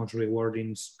one of the most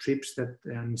rewarding trips that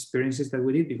and experiences that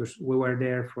we did, because we were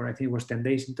there for, I think it was 10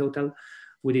 days in total.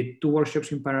 We did 2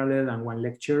 workshops in parallel and 1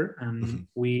 lecture, and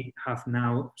we have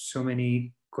now so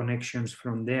many connections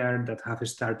from there that have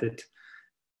started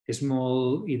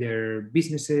small either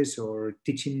businesses or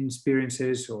teaching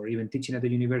experiences, or even teaching at the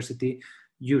university,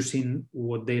 using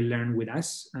what they learn with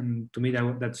us. And to me,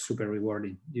 that's super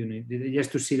rewarding. You know,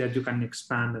 just to see that you can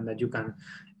expand and that you can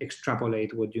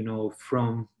extrapolate what you know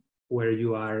from where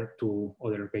you are to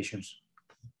other locations.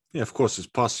 Yeah, of course, it's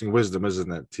passing wisdom,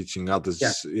 isn't it? Teaching others,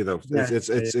 you know,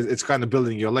 it's kind of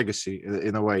building your legacy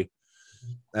in a way,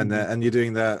 and and you're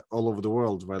doing that all over the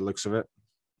world by the looks of it.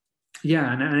 Yeah,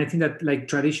 and I think that like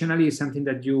traditionally is something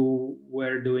that you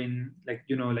were doing, like,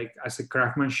 you know, like as a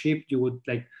craftsmanship, you would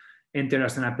like enter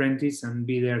as an apprentice and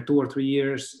be there 2 or 3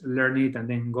 years, learn it, and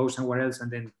then go somewhere else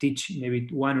and then teach maybe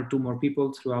 1 or 2 more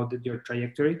people throughout your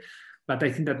trajectory. But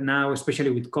I think that now,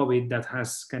 especially with COVID, that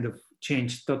has kind of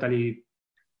changed totally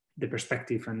the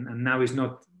perspective, and now it's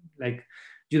not like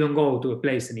you don't go to a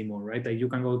place anymore, right? Like you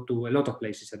can go to a lot of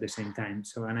places at the same time.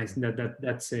 So, and I think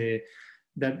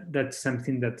that's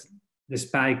something that,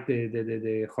 despite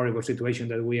the horrible situation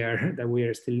that we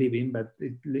are still living, but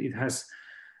it has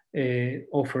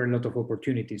offered a lot of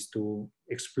opportunities to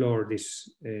explore these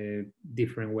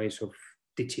different ways of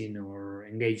teaching or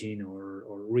engaging or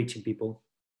reaching people.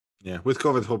 Yeah, with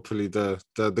COVID, hopefully the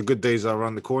good days are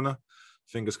around the corner.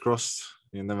 Fingers crossed.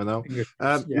 You never know.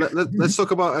 Let's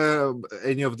talk about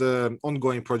any of the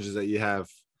ongoing projects that you have.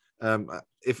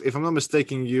 If I'm not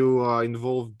mistaken, you are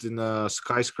involved in a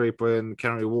skyscraper in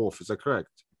Canary Wharf. Is that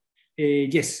correct?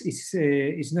 Yes,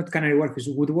 it's not Canary Wharf, it's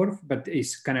Wood Wharf, but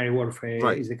it's Canary Wharf.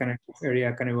 Right. It's the Canary Wharf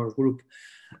area, Canary Wharf group,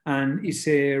 and it's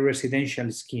a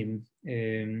residential scheme.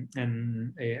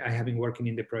 And I have been working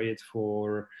in the project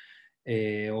for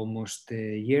almost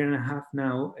a year and a half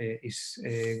now. Is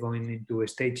going into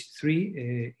stage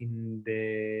 3 in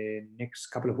the next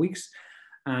couple of weeks.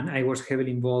 And I was heavily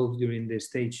involved during the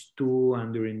stage 2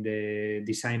 and during the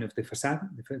design of the facade,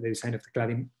 the design of the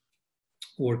cladding,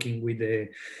 working with the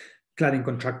cladding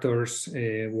contractors,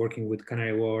 working with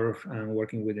Canary Wharf and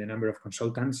working with a number of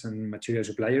consultants and material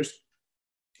suppliers.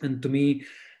 And to me,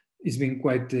 it's been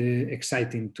quite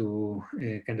exciting to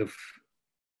kind of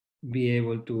be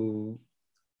able to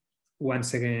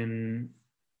once again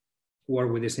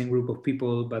work with the same group of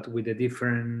people, but with a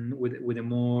different, with a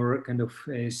more kind of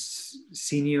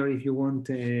senior, if you want,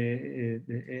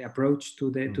 approach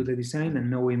to the design, and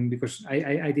knowing, because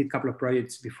I did a couple of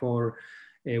projects before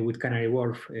with Canary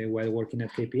Wharf while working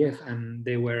at KPF, and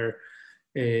they were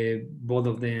both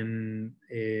of them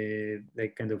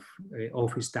like kind of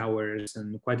office towers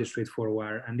and quite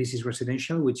straightforward. And this is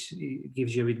residential, which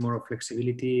gives you a bit more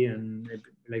flexibility, and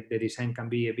like the design can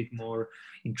be a bit more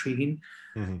intriguing.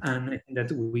 Mm-hmm. And I think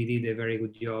that we did a very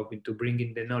good job into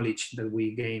bringing the knowledge that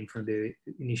we gained from the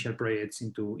initial projects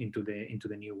into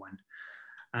the new one.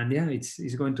 And yeah,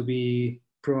 it's going to be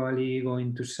probably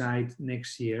going to site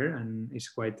next year, and it's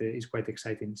quite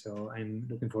exciting. So I'm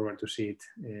looking forward to see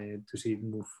it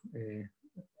move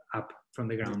up from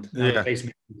the ground. Now the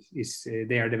basement is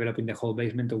they are developing the whole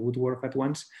basement of woodwork at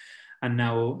once, and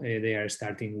now they are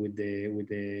starting with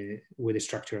the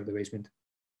structure of the basement.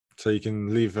 So you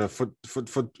can leave a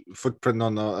footprint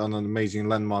on an amazing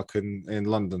landmark in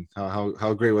London.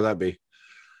 How great would that be?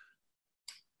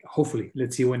 Hopefully,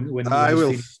 let's see when I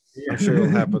will. I'm sure it'll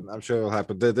happen. I'm sure it'll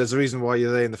happen. There's a reason why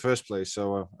you're there in the first place.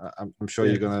 So I'm sure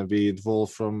you're going to be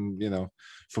involved from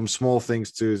small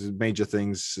things to major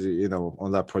things,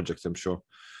 on that project, I'm sure.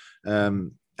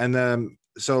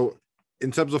 So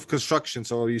in terms of construction,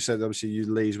 so you said obviously you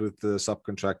liaise with the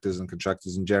subcontractors and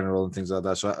contractors in general and things like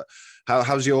that. So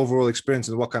how's your overall experience,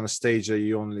 and what kind of stage are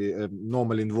you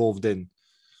normally involved in?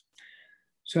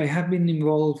 So I have been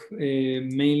involved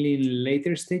mainly in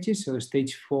later stages, so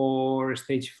stage 4,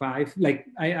 stage 5. Like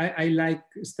I like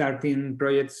starting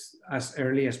projects as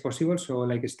early as possible, so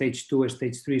like a stage 2, a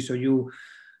stage 3, so you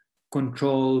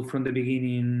control from the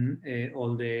beginning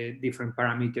all the different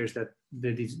parameters that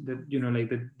like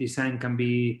the design can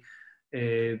be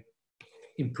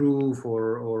improve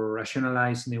or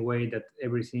rationalize in a way that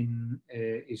everything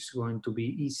is going to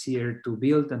be easier to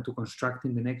build and to construct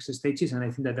in the next stages. And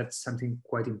I think that that's something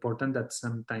quite important that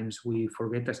sometimes we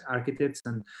forget as architects,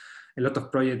 and a lot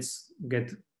of projects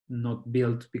get not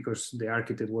built because the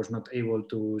architect was not able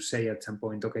to say at some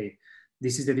point, okay,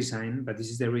 this is the design, but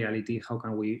this is the reality. How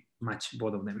can we match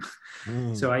both of them?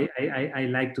 So I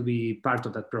like to be part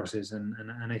of that process, and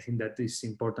I think that it's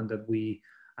important that we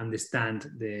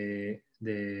understand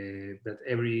that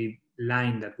every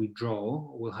line that we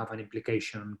draw will have an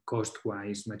implication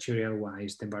cost-wise,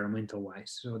 material-wise,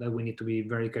 environmental-wise. So that we need to be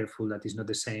very careful that it's not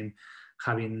the same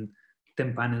having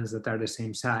 10 panels that are the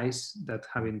same size, that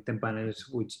having 10 panels,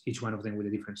 which each one of them with a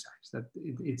different size. That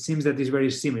it seems that it's very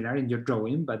similar in your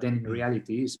drawing, but then in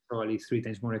reality it's probably 3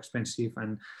 times more expensive,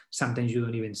 and sometimes you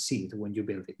don't even see it when you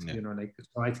build it.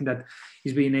 So I think that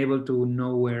is being able to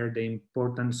know where the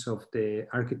importance of the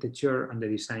architecture and the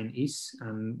design is,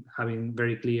 and having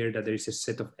very clear that there is a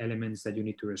set of elements that you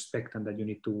need to respect and that you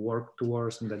need to work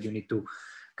towards, and that you need to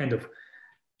kind of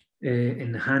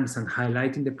enhance and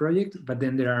highlight in the project. But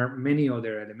then there are many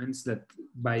other elements that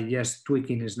by just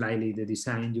tweaking slightly the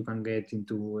design, you can get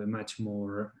into a much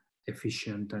more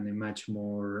efficient and a much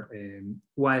more,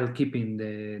 while keeping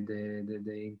the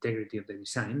integrity of the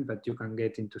design, but you can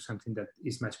get into something that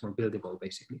is much more buildable,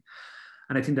 basically.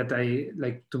 And I think that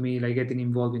getting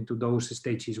involved into those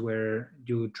stages where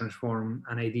you transform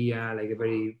an idea, like a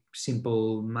very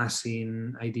simple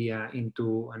massing idea,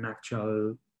 into an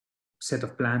actual set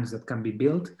of plans that can be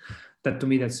built, that to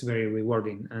me that's very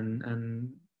rewarding.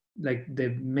 And like the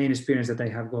main experience that I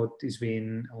have got is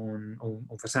being on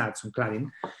facades, on cladding.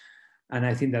 And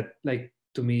I think that, like,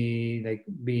 to me, like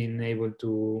being able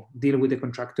to deal with the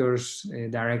contractors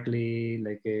directly,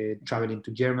 like traveling to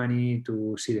Germany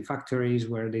to see the factories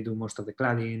where they do most of the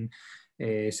cladding,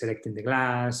 selecting the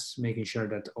glass, making sure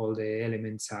that all the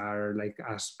elements are like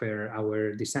as per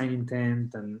our design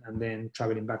intent, and then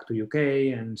traveling back to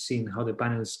UK and seeing how the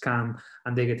panels come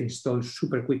and they get installed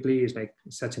super quickly is like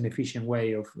such an efficient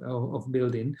way of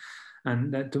building.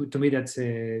 And that, to me, that's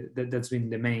been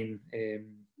the main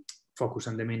focus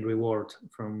and the main reward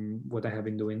from what I have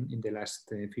been doing in the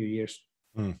last few years.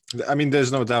 I mean,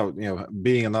 there's no doubt,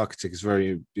 being an architect is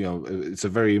very, it's a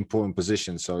very important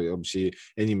position. So obviously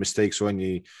any mistakes or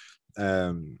any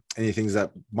things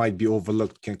that might be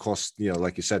overlooked can cost,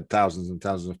 like you said, thousands and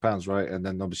thousands of pounds, right? And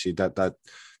then obviously that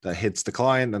hits the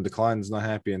client, and the client's not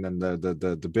happy, and then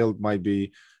the build might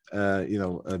be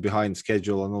behind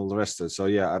schedule and all the rest of it. So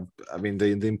yeah, I mean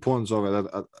the importance of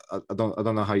it. I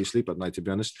don't know how you sleep at night, to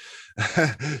be honest.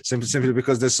 simply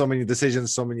because there's so many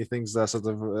decisions, so many things that sort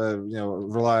of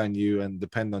rely on you and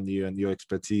depend on you and your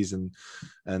expertise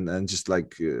and just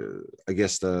like I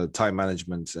guess the time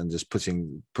management and just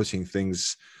putting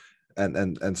things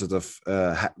and sort of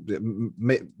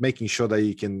making sure that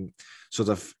you can sort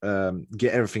of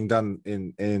get everything done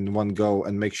in one go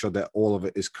and make sure that all of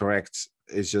it is correct.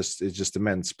 It's just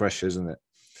immense pressure, isn't it?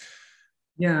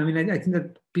 Yeah, I mean, I think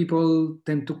that people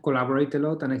tend to collaborate a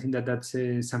lot, and I think that that's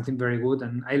something very good.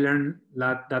 And I learned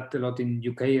that a lot in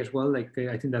UK as well. Like,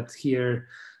 I think that here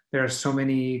there are so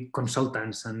many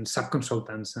consultants and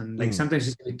sub-consultants, and like sometimes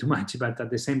it's a bit too much, but at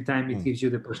the same time, it gives you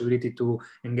the possibility to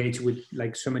engage with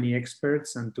like so many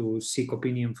experts and to seek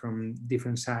opinion from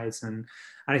different sides. And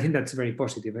I think that's very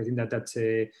positive. I think that that's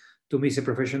to me, it's a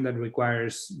profession that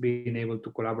requires being able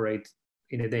to collaborate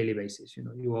in a daily basis.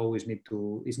 You always need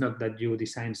to, it's not that you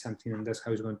design something and that's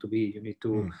how it's going to be. You need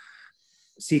to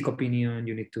seek opinion.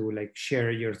 You need to like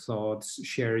share your thoughts,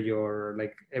 share your,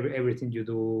 like everything you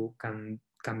do can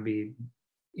be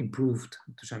improved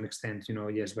to some extent,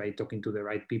 just by talking to the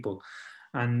right people.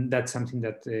 And that's something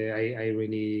that I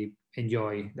really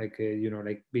enjoy, like,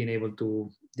 like being able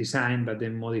to design, but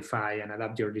then modify and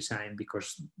adapt your design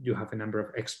because you have a number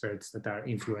of experts that are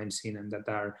influencing and that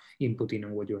are inputting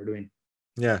on what you are doing.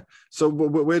 Yeah. So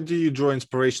where do you draw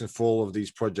inspiration for all of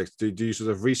these projects? Do you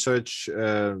sort of research,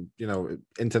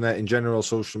 internet in general,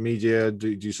 social media? Do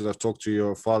you sort of talk to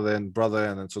your father and brother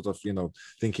and then sort of,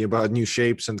 thinking about new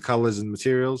shapes and colors and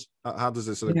materials? How does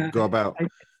it sort of go about?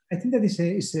 I think that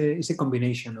it's a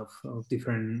combination of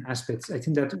different aspects. I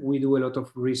think that we do a lot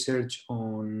of research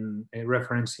on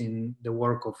referencing the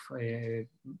work of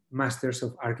masters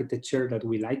of architecture that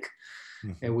we like.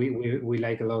 We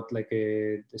like a lot, like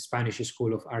the Spanish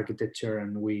School of Architecture,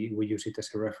 and we use it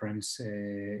as a reference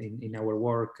in our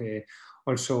work.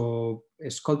 Also,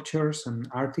 sculptures and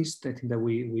artists. I think that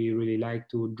we really like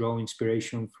to draw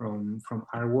inspiration from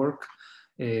artwork,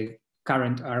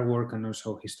 current artwork, and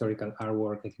also historical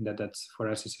artwork. I think that that's for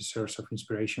us is a source of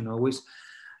inspiration always.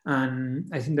 And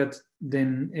I think that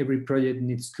then every project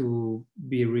needs to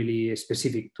be really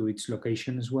specific to its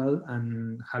location as well,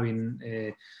 and having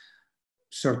a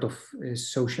sort of a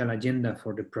social agenda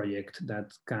for the project that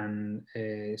can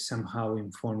somehow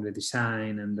inform the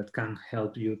design and that can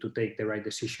help you to take the right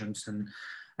decisions. And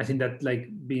I think that like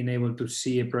being able to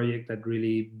see a project that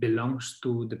really belongs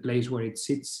to the place where it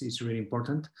sits is really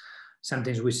important.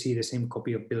 Sometimes we see the same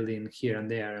copy of building here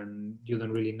and there and you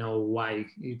don't really know why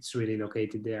it's really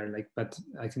located there. But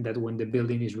I think that when the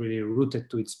building is really rooted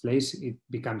to its place, it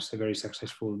becomes a very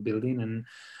successful building. And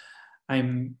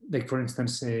I'm like, for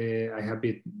instance, I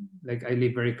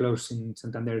live very close in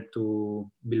Santander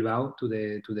to Bilbao, to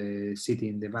the city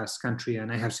in the Basque Country, and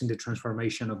I have seen the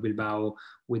transformation of Bilbao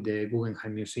with the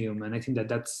Guggenheim Museum. And I think that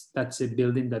that's a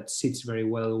building that sits very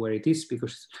well where it is,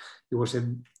 because it was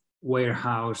a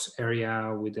warehouse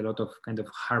area with a lot of kind of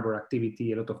harbor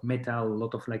activity, a lot of metal, a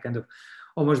lot of like kind of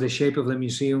almost the shape of the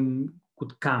museum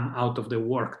could come out of the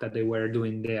work that they were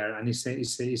doing there. And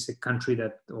it's a country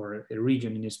that, or a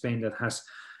region in Spain that has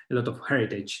a lot of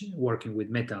heritage working with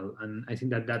metal. And I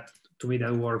think that to me,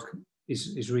 that work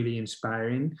is really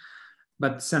inspiring.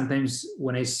 But sometimes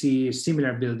when I see a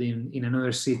similar building in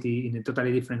another city in a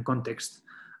totally different context,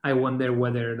 I wonder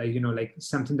whether like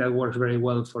something that works very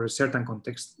well for a certain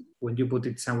context, when you put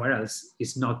it somewhere else,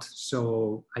 is not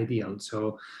so ideal.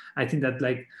 So I think that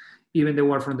like, even the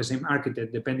work from the same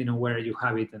architect, depending on where you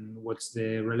have it and what's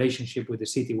the relationship with the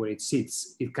city where it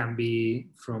sits, it can be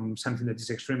from something that is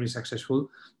extremely successful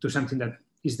to something that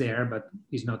is there but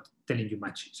is not telling you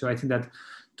much. So I think that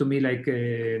to me, like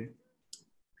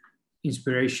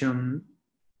inspiration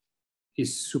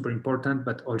is super important,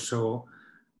 but also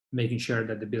making sure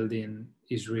that the building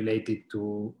is related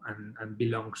to and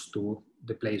belongs to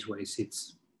the place where it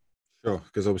sits. Sure,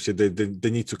 because obviously they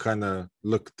need to kind of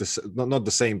look not the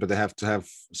same, but they have to have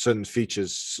certain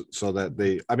features so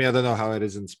that I mean, I don't know how it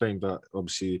is in Spain, but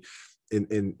obviously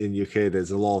in UK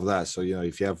there's a lot of that. So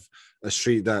if you have a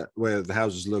street where the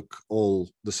houses look all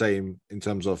the same in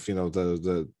terms of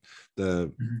the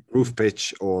roof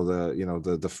pitch or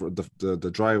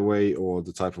the driveway or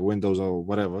the type of windows or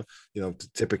whatever,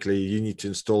 typically you need to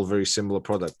install very similar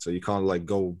product. So you can't like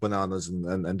go bananas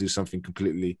and do something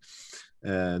completely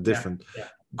different. Yeah.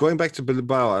 Going back to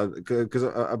Bilbao, because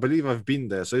I believe I've been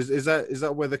there. So is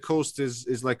that where the coast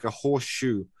is like a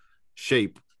horseshoe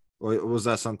shape, or was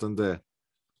that something there?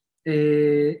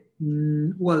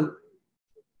 Well,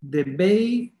 the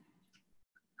bay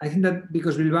I think that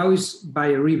because Bilbao is by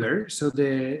a river, so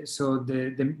the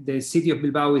city of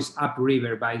Bilbao is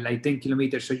upriver by like 10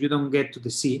 kilometers, so you don't get to the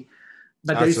sea.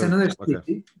 But there is another city.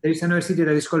 Okay. There is another city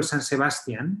that is called San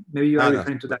Sebastian. Maybe you are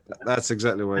referring to that. That's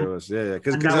exactly where it was. Yeah.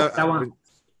 Because that one,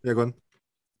 yeah, go on.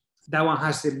 that one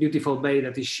has a beautiful bay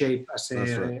that is shaped as a,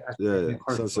 That's right. as Yeah.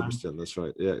 a San Sebastian. That's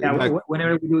right. Yeah.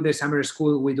 Whenever we do the summer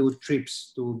school, we do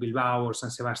trips to Bilbao or San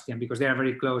Sebastian because they are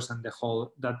very close, and that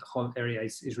whole area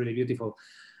is really beautiful.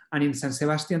 And in San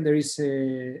Sebastian, there is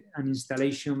an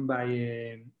installation by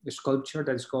a sculpture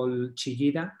that is called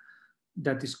Chillida,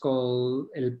 that is called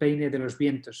El Peine de los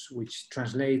Vientos, which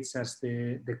translates as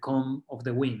the comb of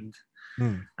the wind.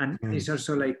 And it's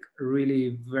also like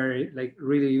really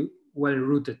well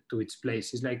rooted to its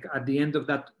place. It's like at the end of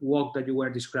that walk that you were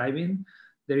describing,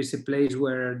 there is a place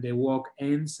where the walk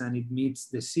ends and it meets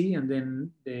the sea, and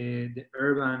then the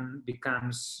urban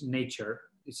becomes nature.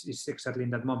 It's exactly in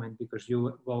that moment, because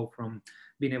you go from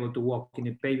being able to walk in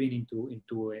a paving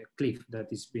into a cliff that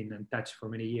has been untouched for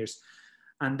many years.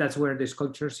 And that's where the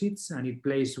sculpture sits, and it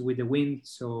plays with the wind.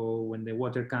 So when the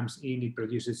water comes in, it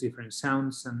produces different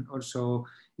sounds. And also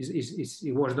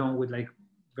it was done with like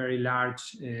very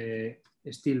large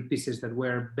steel pieces that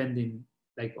were bending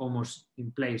like almost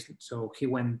in place. So he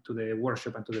went to the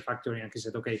workshop and to the factory and he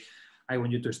said, okay, I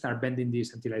want you to start bending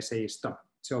this until I say stop.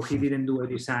 So he didn't do a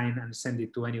design and send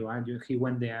it to anyone. He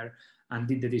went there and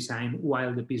did the design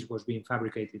while the piece was being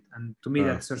fabricated. And to me,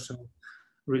 that's also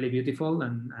really beautiful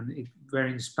and it,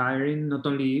 very inspiring, not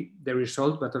only the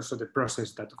result, but also the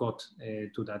process that got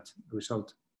to that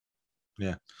result.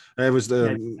 Yeah, it was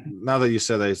now that you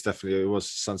said that, it was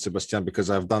San Sebastian, because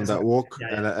I've done that walk.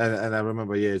 And I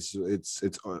remember, it's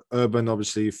urban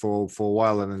obviously for a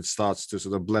while, and then it starts to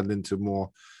sort of blend into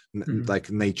more like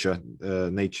nature,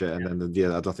 and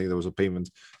then I don't think there was a pavement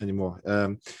anymore.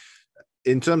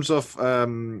 In terms of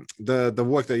the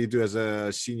work that you do as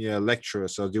a senior lecturer,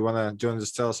 so do you want to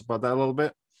just tell us about that a little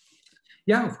bit?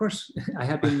 Yeah, of course. I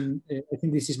have been, I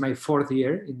think this is my 4th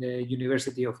year in the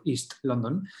University of East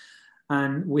London.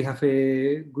 And we have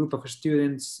a group of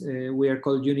students, we are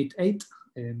called Unit 8.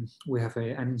 We have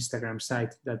an Instagram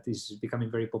site that is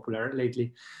becoming very popular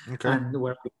lately. Okay. And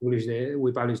where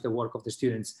we publish the work of the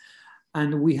students.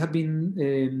 And we have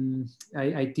been,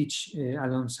 I teach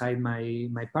alongside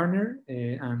my partner,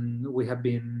 and we have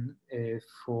been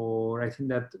I think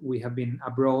that we have been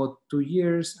abroad 2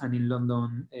 years and in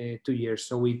London 2 years.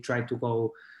 So we try to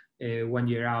go 1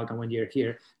 year out and 1 year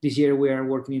here. This year we are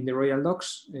working in the Royal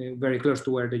Docks, very close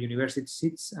to where the university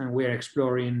sits, and we are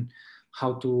exploring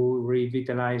how to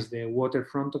revitalize the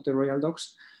waterfront of the Royal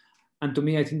Docks. And to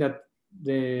me, I think that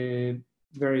the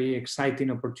very exciting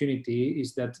opportunity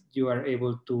is that you are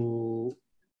able to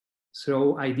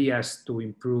throw ideas to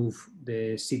improve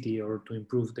the city or to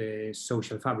improve the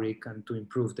social fabric and to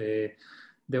improve the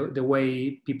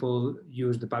way people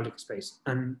use the public space.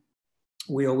 And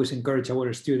we always encourage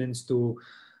our students to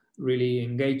really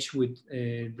engage with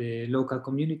the local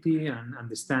community and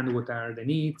understand what are the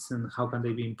needs and how can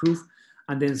they be improved.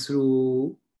 And then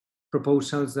through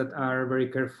proposals that are very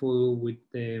careful with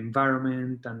the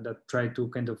environment and that try to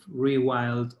kind of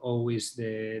rewild always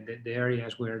the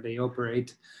areas where they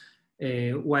operate,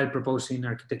 while proposing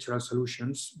architectural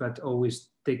solutions, but always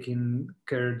taking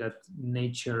care that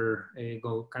nature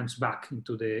comes back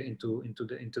into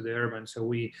the urban. So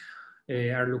we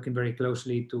are looking very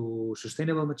closely to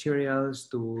sustainable materials,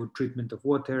 to treatment of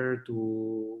water,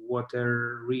 to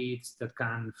water reeds that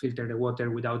can filter the water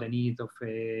without the need of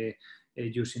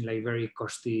using like very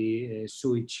costly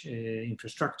sewage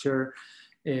infrastructure.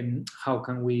 How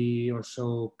can we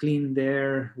also clean the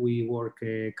air? We work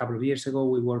a couple of years ago,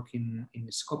 we worked in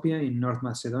Skopje in North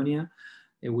Macedonia.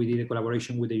 We did a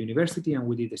collaboration with the university and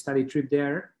we did a study trip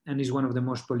there. And it's one of the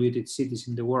most polluted cities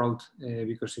in the world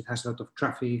because it has a lot of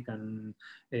traffic and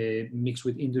mixed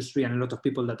with industry and a lot of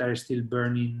people that are still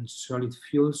burning solid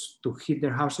fuels to heat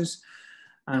their houses.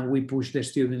 And we push the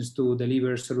students to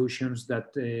deliver solutions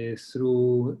that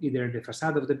through either the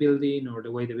facade of the building or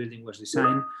the way the building was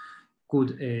designed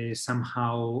could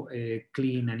somehow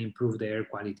clean and improve the air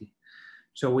quality.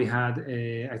 So we had,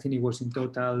 I think it was in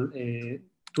total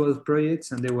 12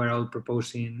 projects, and they were all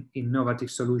proposing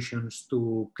innovative solutions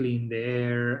to clean the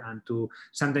air and to,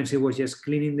 sometimes it was just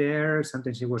cleaning the air,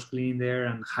 sometimes it was cleaning the air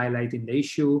and highlighting the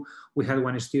issue. We had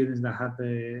one student that had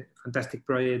a fantastic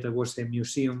project that was a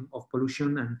museum of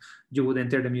pollution, and you would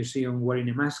enter the museum wearing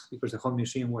a mask because the whole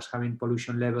museum was having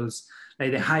pollution levels,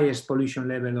 like the highest pollution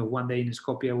level of one day in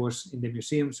Skopje was in the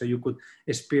museum. So you could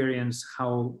experience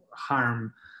how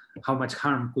harm how much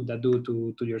harm could that do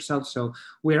to yourself? So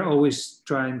we're always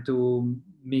trying to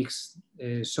mix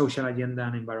social agenda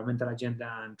and environmental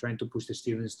agenda, and trying to push the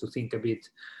students to think a bit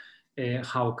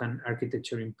how can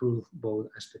architecture improve both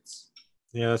aspects.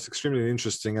 Yeah, it's extremely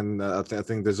interesting, and I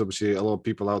think there's obviously a lot of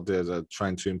people out there that are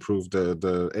trying to improve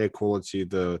the air quality,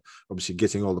 obviously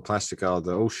getting all the plastic out of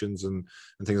the oceans and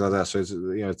things like that. So it's,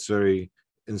 it's very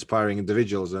inspiring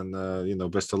individuals, and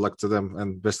best of luck to them,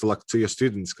 and best of luck to your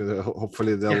students, because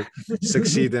hopefully they'll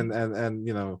succeed and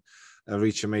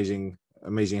reach amazing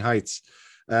heights.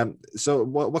 So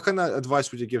what kind of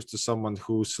advice would you give to someone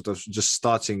who's sort of just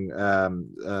starting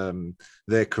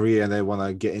their career and they want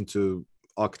to get into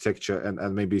architecture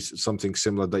and maybe something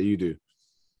similar that you do?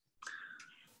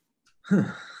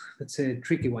 That's a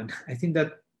tricky one. I think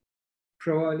that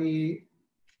probably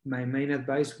my main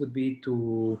advice would be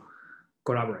to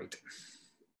collaborate,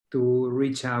 to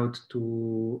reach out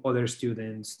to other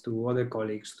students, to other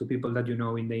colleagues, to people that you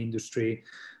know in the industry,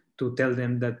 to tell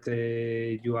them that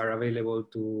you are available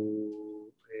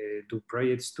to do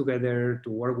projects together, to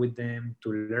work with them,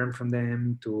 to learn from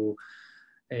them, to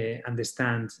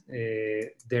understand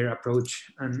their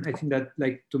approach. And I think that,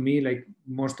 like, to me, like,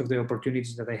 most of the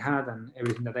opportunities that I had and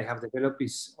everything that I have developed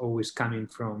is always coming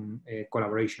from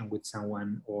collaboration with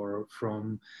someone, or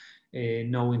from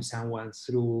knowing someone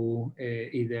through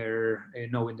either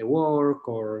knowing the work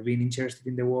or being interested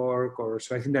in the work. Or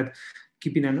so I think that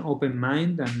keeping an open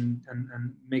mind and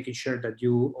making sure that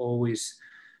you always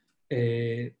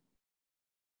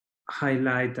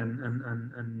highlight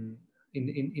and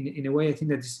in a way, I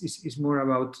think that is more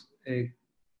about a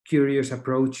curious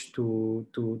approach to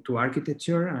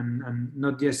architecture, and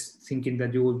not just thinking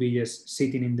that you will be just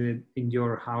sitting in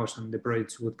your house and the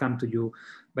projects would come to you,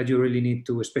 but you really need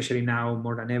to, especially now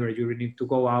more than ever, you really need to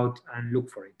go out and look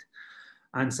for it.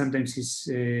 And sometimes it's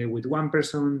with one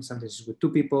person, sometimes it's with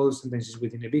two people, sometimes it's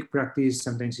within a big practice,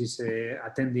 sometimes it's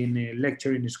attending a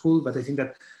lecture in a school. But I think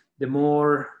that the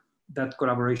more that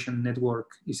collaboration network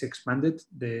is expanded,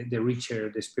 the richer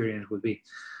the experience will be.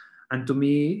 And to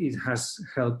me, it has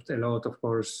helped a lot, of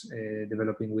course,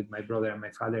 developing with my brother and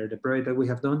my father the project that we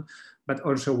have done, but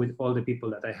also with all the people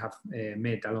that I have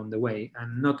met along the way.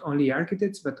 And not only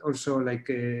architects, but also, like,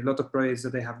 a lot of projects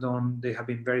that I have done, they have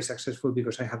been very successful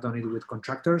because I have done it with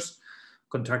contractors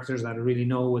that really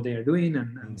know what they are doing,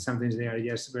 and sometimes they are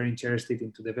just very interested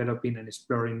into developing and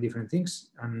exploring different things.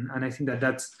 And I think that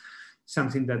that's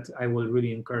something that I will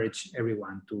really encourage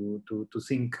everyone to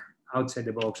think outside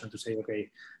the box and to say, okay,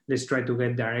 let's try to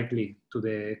get directly to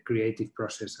the creative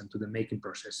process and to the making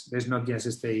process. Let's not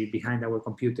just stay behind our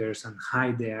computers and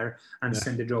hide there and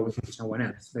send the drawing to someone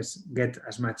else. Let's get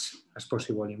as much as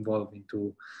possible involved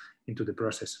into the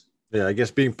process. Yeah, I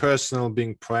guess being personal,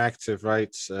 being proactive,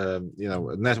 right?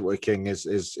 Networking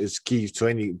is key to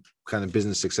any kind of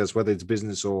business success, whether it's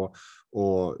business or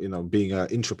being an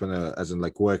entrepreneur, as in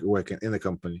like working in a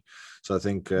company. So I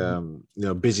think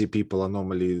busy people are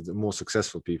normally the more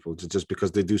successful people, just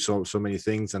because they do so many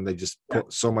things and they just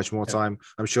put so much more time.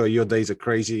 I'm sure your days are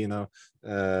crazy, in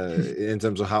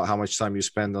terms of how much time you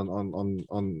spend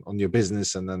on your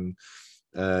business, and then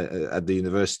at the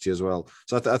university as well.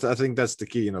 So I think that's the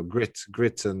key.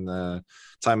 Grit and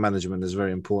time management is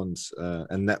very important,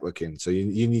 and networking. So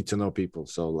you need to know people.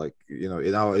 So, like,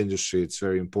 in our industry, it's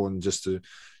very important just to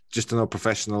know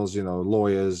professionals,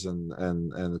 lawyers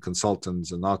and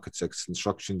consultants and architects and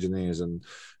structural engineers and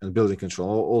building control,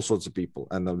 all sorts of people.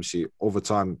 And obviously over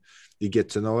time you get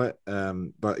to know it,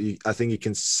 but I think you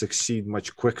can succeed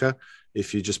much quicker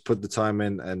if you just put the time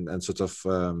in and sort of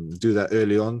do that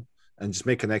early on and just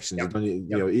make connections.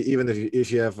 Even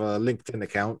if you have a LinkedIn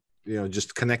account,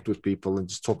 just connect with people and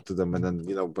just talk to them, and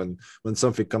then when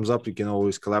something comes up, you can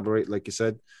always collaborate, like you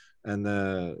said, and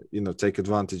take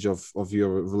advantage of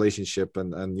your relationship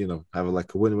and have a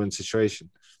win-win situation.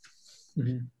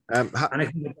 Mm-hmm. And I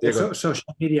think that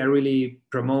social media really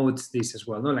promotes this as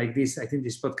well. No, like this, I think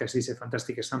this podcast is a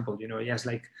fantastic example. Just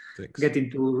like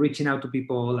reaching out to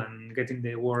people and getting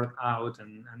the word out,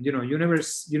 and you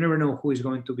never know who is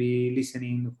going to be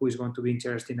listening, who is going to be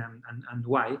interested, and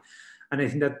why. And I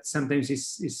think that sometimes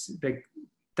is like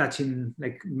touching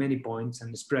like many points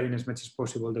and spreading as much as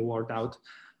possible the word out,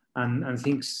 and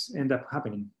things end up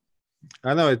happening.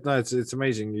 I know it. No, it's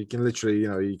amazing. You can literally,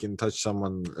 you can touch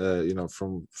someone,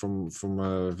 from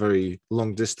a very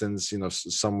long distance,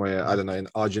 somewhere, I don't know, in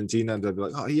Argentina, and they'll be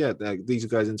like, oh yeah, these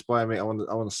guys inspire me. I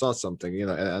want to start something,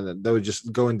 and they would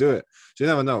just go and do it. So you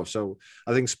never know. So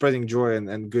I think spreading joy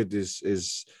and good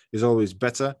is always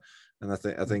better, and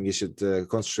I think you should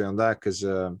concentrate on that, because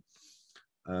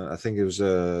I think it was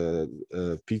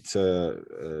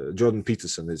Jordan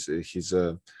Peterson. He's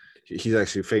he's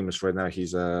actually famous right now.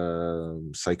 He's a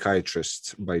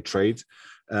psychiatrist by trade.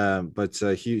 But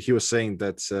he was saying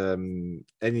that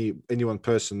any one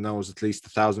person knows at least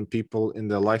 1,000 people in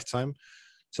their lifetime.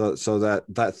 So that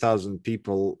 1,000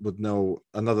 people would know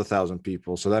another 1,000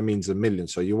 people. So that means 1,000,000.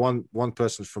 So you want one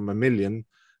person from 1,000,000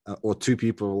 or two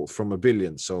people from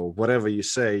 1,000,000,000. So whatever you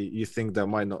say, you think that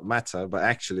might not matter, but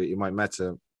actually it might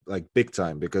matter like big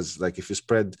time, because like if you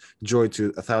spread joy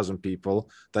to 1,000 people,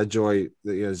 that joy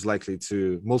is likely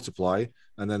to multiply,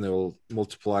 and then it will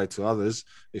multiply to others.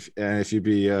 If you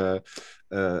be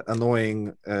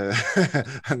annoying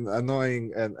and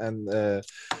annoying and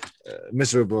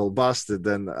miserable bastard,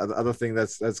 then I don't think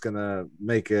that's gonna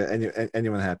make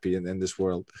anyone happy in this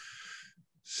world.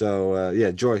 So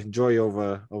yeah, joy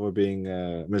over being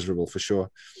miserable for sure.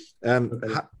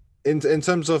 Okay. In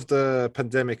terms of the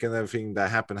pandemic and everything that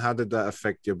happened, how did that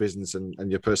affect your business and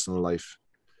your personal life?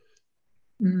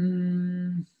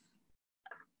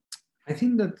 I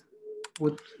think that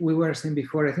what we were saying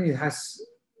before, I think it has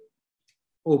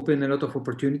opened a lot of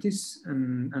opportunities,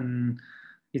 and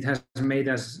it has made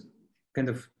us kind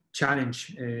of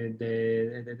challenge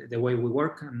the way we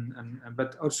work,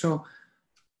 but also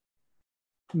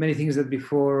many things that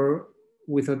before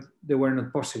we thought they were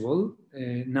not possible,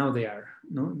 now they are.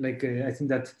 No, like I think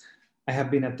that I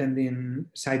have been attending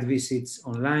site visits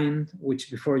online, which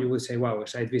before you would say, "Wow, a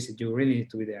site visit, you really need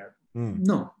to be there."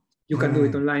 No, you can do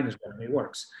it online as well. It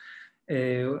works.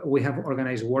 We have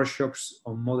organized workshops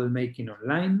on model making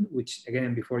online, which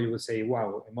again, before you would say,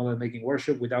 wow, a model making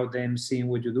workshop without them seeing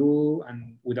what you do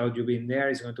and without you being there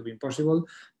is going to be impossible.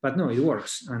 But no, it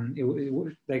works. And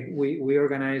like we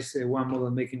organized one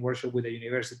model making workshop with a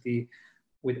university,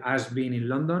 with us being in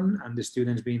London and the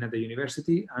students being at the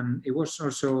university. And it was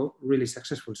also really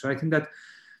successful. So I think that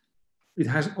it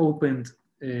has opened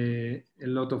a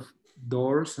lot of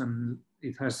doors, and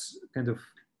it has kind of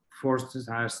forces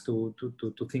us to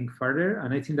think further.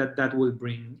 And I think that that will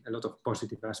bring a lot of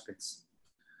positive aspects.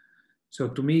 So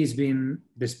to me, it's been,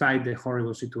 despite the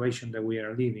horrible situation that we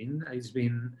are living, it's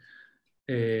been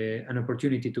an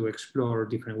opportunity to explore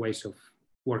different ways of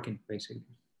working, basically.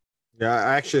 Yeah,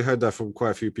 I actually heard that from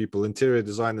quite a few people. Interior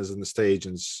designers and estate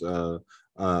agents,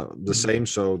 the same.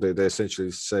 So they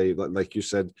essentially say, like you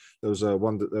said, there was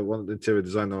one interior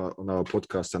designer on our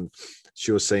podcast, and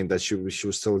she was saying that she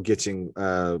was still getting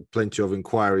plenty of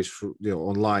inquiries for,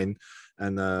 online,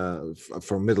 and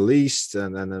from Middle East,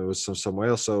 and there was somewhere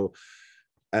else. So,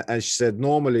 and she said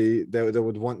normally they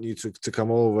would want you to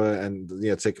come over and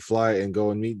take a flight and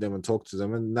go and meet them and talk to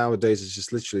them, and nowadays it's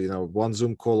just literally one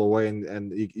Zoom call away,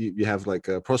 and you have like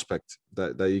a prospect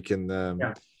that you can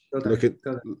totally.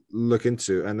 Look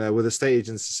into. And with estate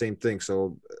agents, the same thing.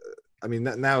 So I mean,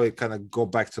 now it kind of go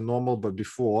back to normal, but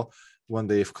before, when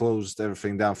they've closed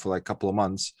everything down for like a couple of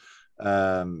months,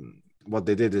 what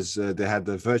they did is they had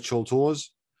the virtual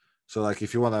tours. So like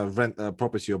if you want to rent a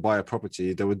property or buy a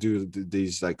property, they would do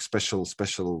these like special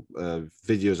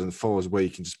videos and photos where you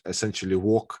can just essentially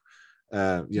walk,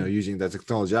 using that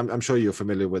technology. I'm sure you're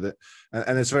familiar with it,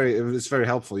 and it's very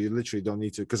helpful. You literally don't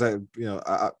need to, because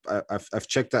I've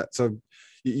checked that. So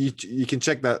you can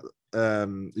check that.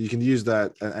 You can use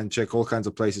that and check all kinds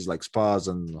of places like spas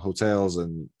and hotels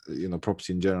and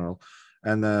property in general.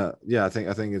 And I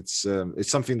think it's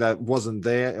something that wasn't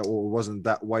there or wasn't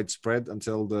that widespread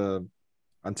until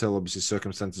obviously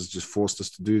circumstances just forced us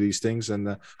to do these things.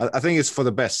 And I think it's for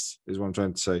the best, is what I'm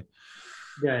trying to say.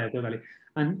 Yeah, totally.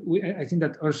 And I think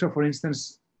that also, for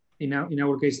instance, in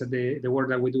our case, that the work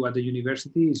that we do at the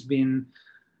university has been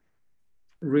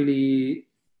really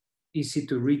easy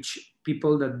to reach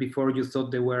people that before you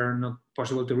thought they were not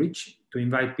possible to reach, to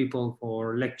invite people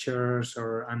for lectures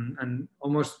and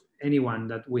almost anyone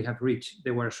that we have reached,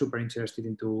 they were super interested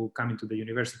into coming to the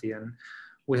university. And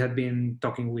we had been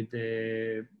talking with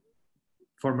the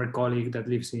former colleague that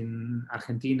lives in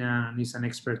Argentina and is an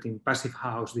expert in passive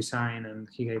house design, and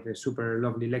he gave a super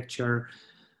lovely lecture.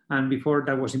 And before,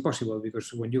 that was impossible,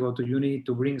 because when you go to uni,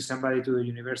 to bring somebody to the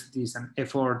university is an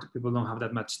effort. People don't have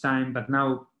that much time. But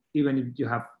now, even if you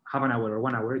have half an hour or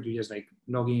 1 hour, you just like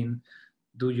log in,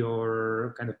 do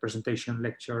your kind of presentation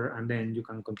lecture, and then you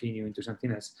can continue into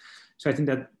something else. So I think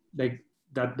that like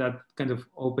that kind of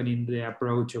opening the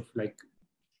approach of like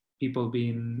people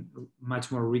being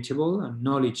much more reachable and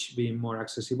knowledge being more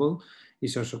accessible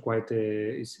is also quite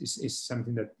is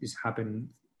something that is happening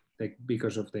like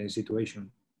because of the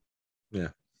situation. Yeah.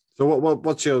 So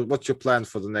what's your plan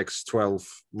for the next 12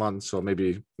 months, or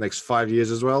maybe next 5 years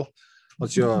as well?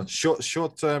 What's your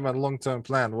short term and long term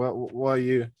plan? What are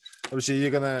you obviously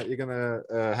you're gonna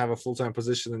have a full-time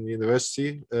position in the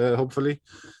university, hopefully,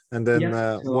 and then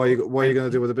Yeah. what are you gonna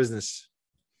do with the business?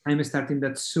 I'm starting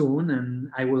that soon, and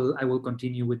I will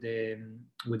continue with the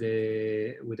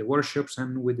workshops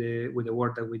and with the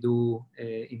work that we do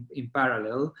in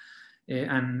parallel.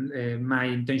 My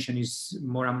intention is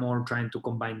more and more trying to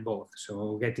combine both.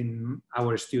 So getting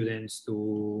our students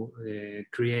to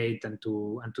create and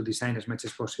to design as much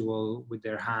as possible with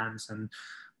their hands, and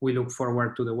we look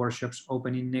forward to the workshops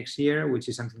opening next year, which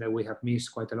is something that we have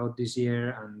missed quite a lot this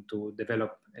year, and to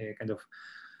develop a kind of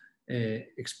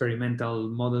experimental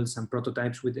models and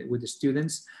prototypes with the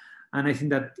students. And I think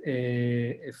that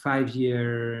a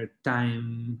 5-year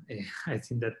time, I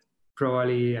think that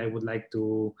probably I would like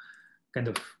to kind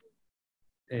of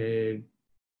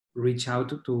reach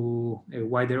out to a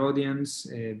wider audience,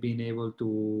 being able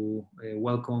to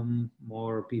welcome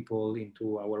more people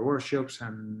into our workshops,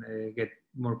 and get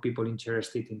more people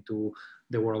interested into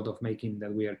the world of making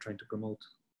that we are trying to promote.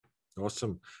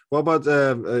 Awesome. What about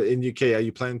in UK? Are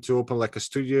you planning to open like a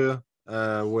studio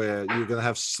where you're gonna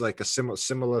have like a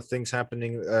similar things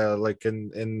happening like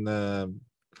in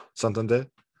Santander?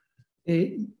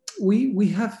 We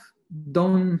have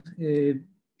done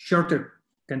shorter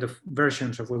kind of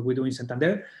versions of what we do in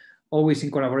Santander, always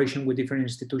in collaboration with different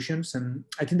institutions. And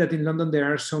I think that in London there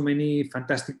are so many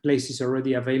fantastic places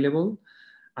already available,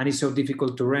 and it's so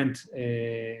difficult to rent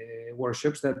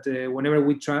workshops that whenever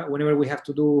we have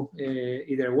to do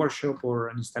either a workshop or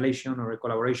an installation or a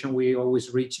collaboration, we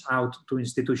always reach out to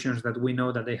institutions that we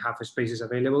know that they have spaces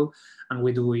available, and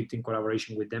we do it in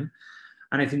collaboration with them.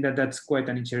 And I think that that's quite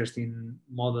an interesting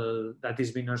model that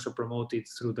is being also promoted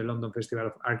through the London Festival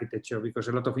of Architecture, because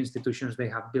a lot of institutions, they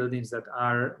have buildings that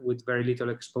are with very little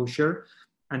exposure.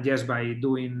 And just by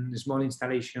doing small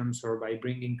installations or by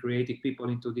bringing creative people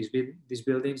into these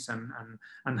buildings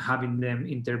and having them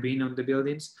intervene on the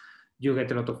buildings, you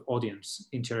get a lot of audience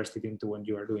interested into what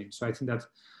you are doing. So I think that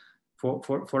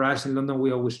for us in London,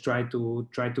 we always try to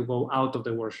go out of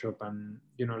the workshop and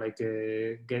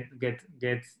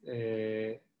get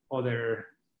other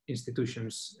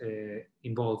institutions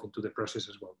involved into the process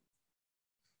as well.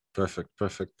 Perfect.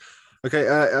 Okay,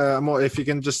 Amor, if you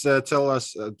can just tell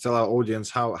our audience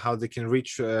how they can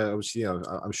reach. Obviously,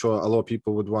 I'm sure a lot of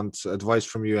people would want advice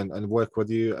from you and work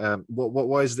with you.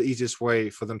 What is the easiest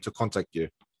way for them to contact you?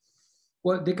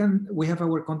 Well, we have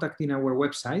our contact in our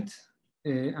website,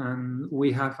 and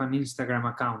we have an Instagram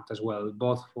account as well,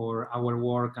 both for our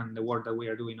work and the work that we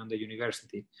are doing on the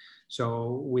university.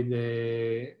 So with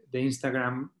the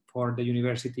Instagram for the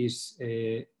university is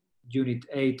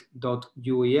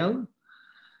unit8.uel,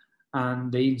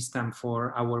 and the instant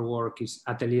for our work is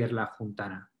Atelier La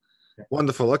Juntana.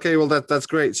 Wonderful. Okay, well that's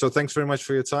great. So thanks very much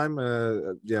for your time.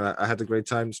 Yeah, I had a great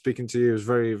time speaking to you. It was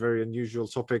very, very unusual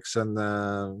topics and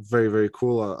very, very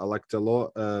cool. I liked it a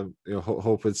lot.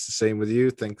 Hope it's the same with you.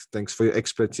 Thanks for your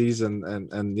expertise and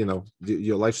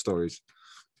your life stories.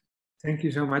 Thank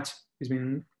you so much. It's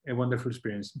been a wonderful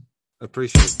experience.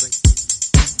 Appreciate it. Thank you.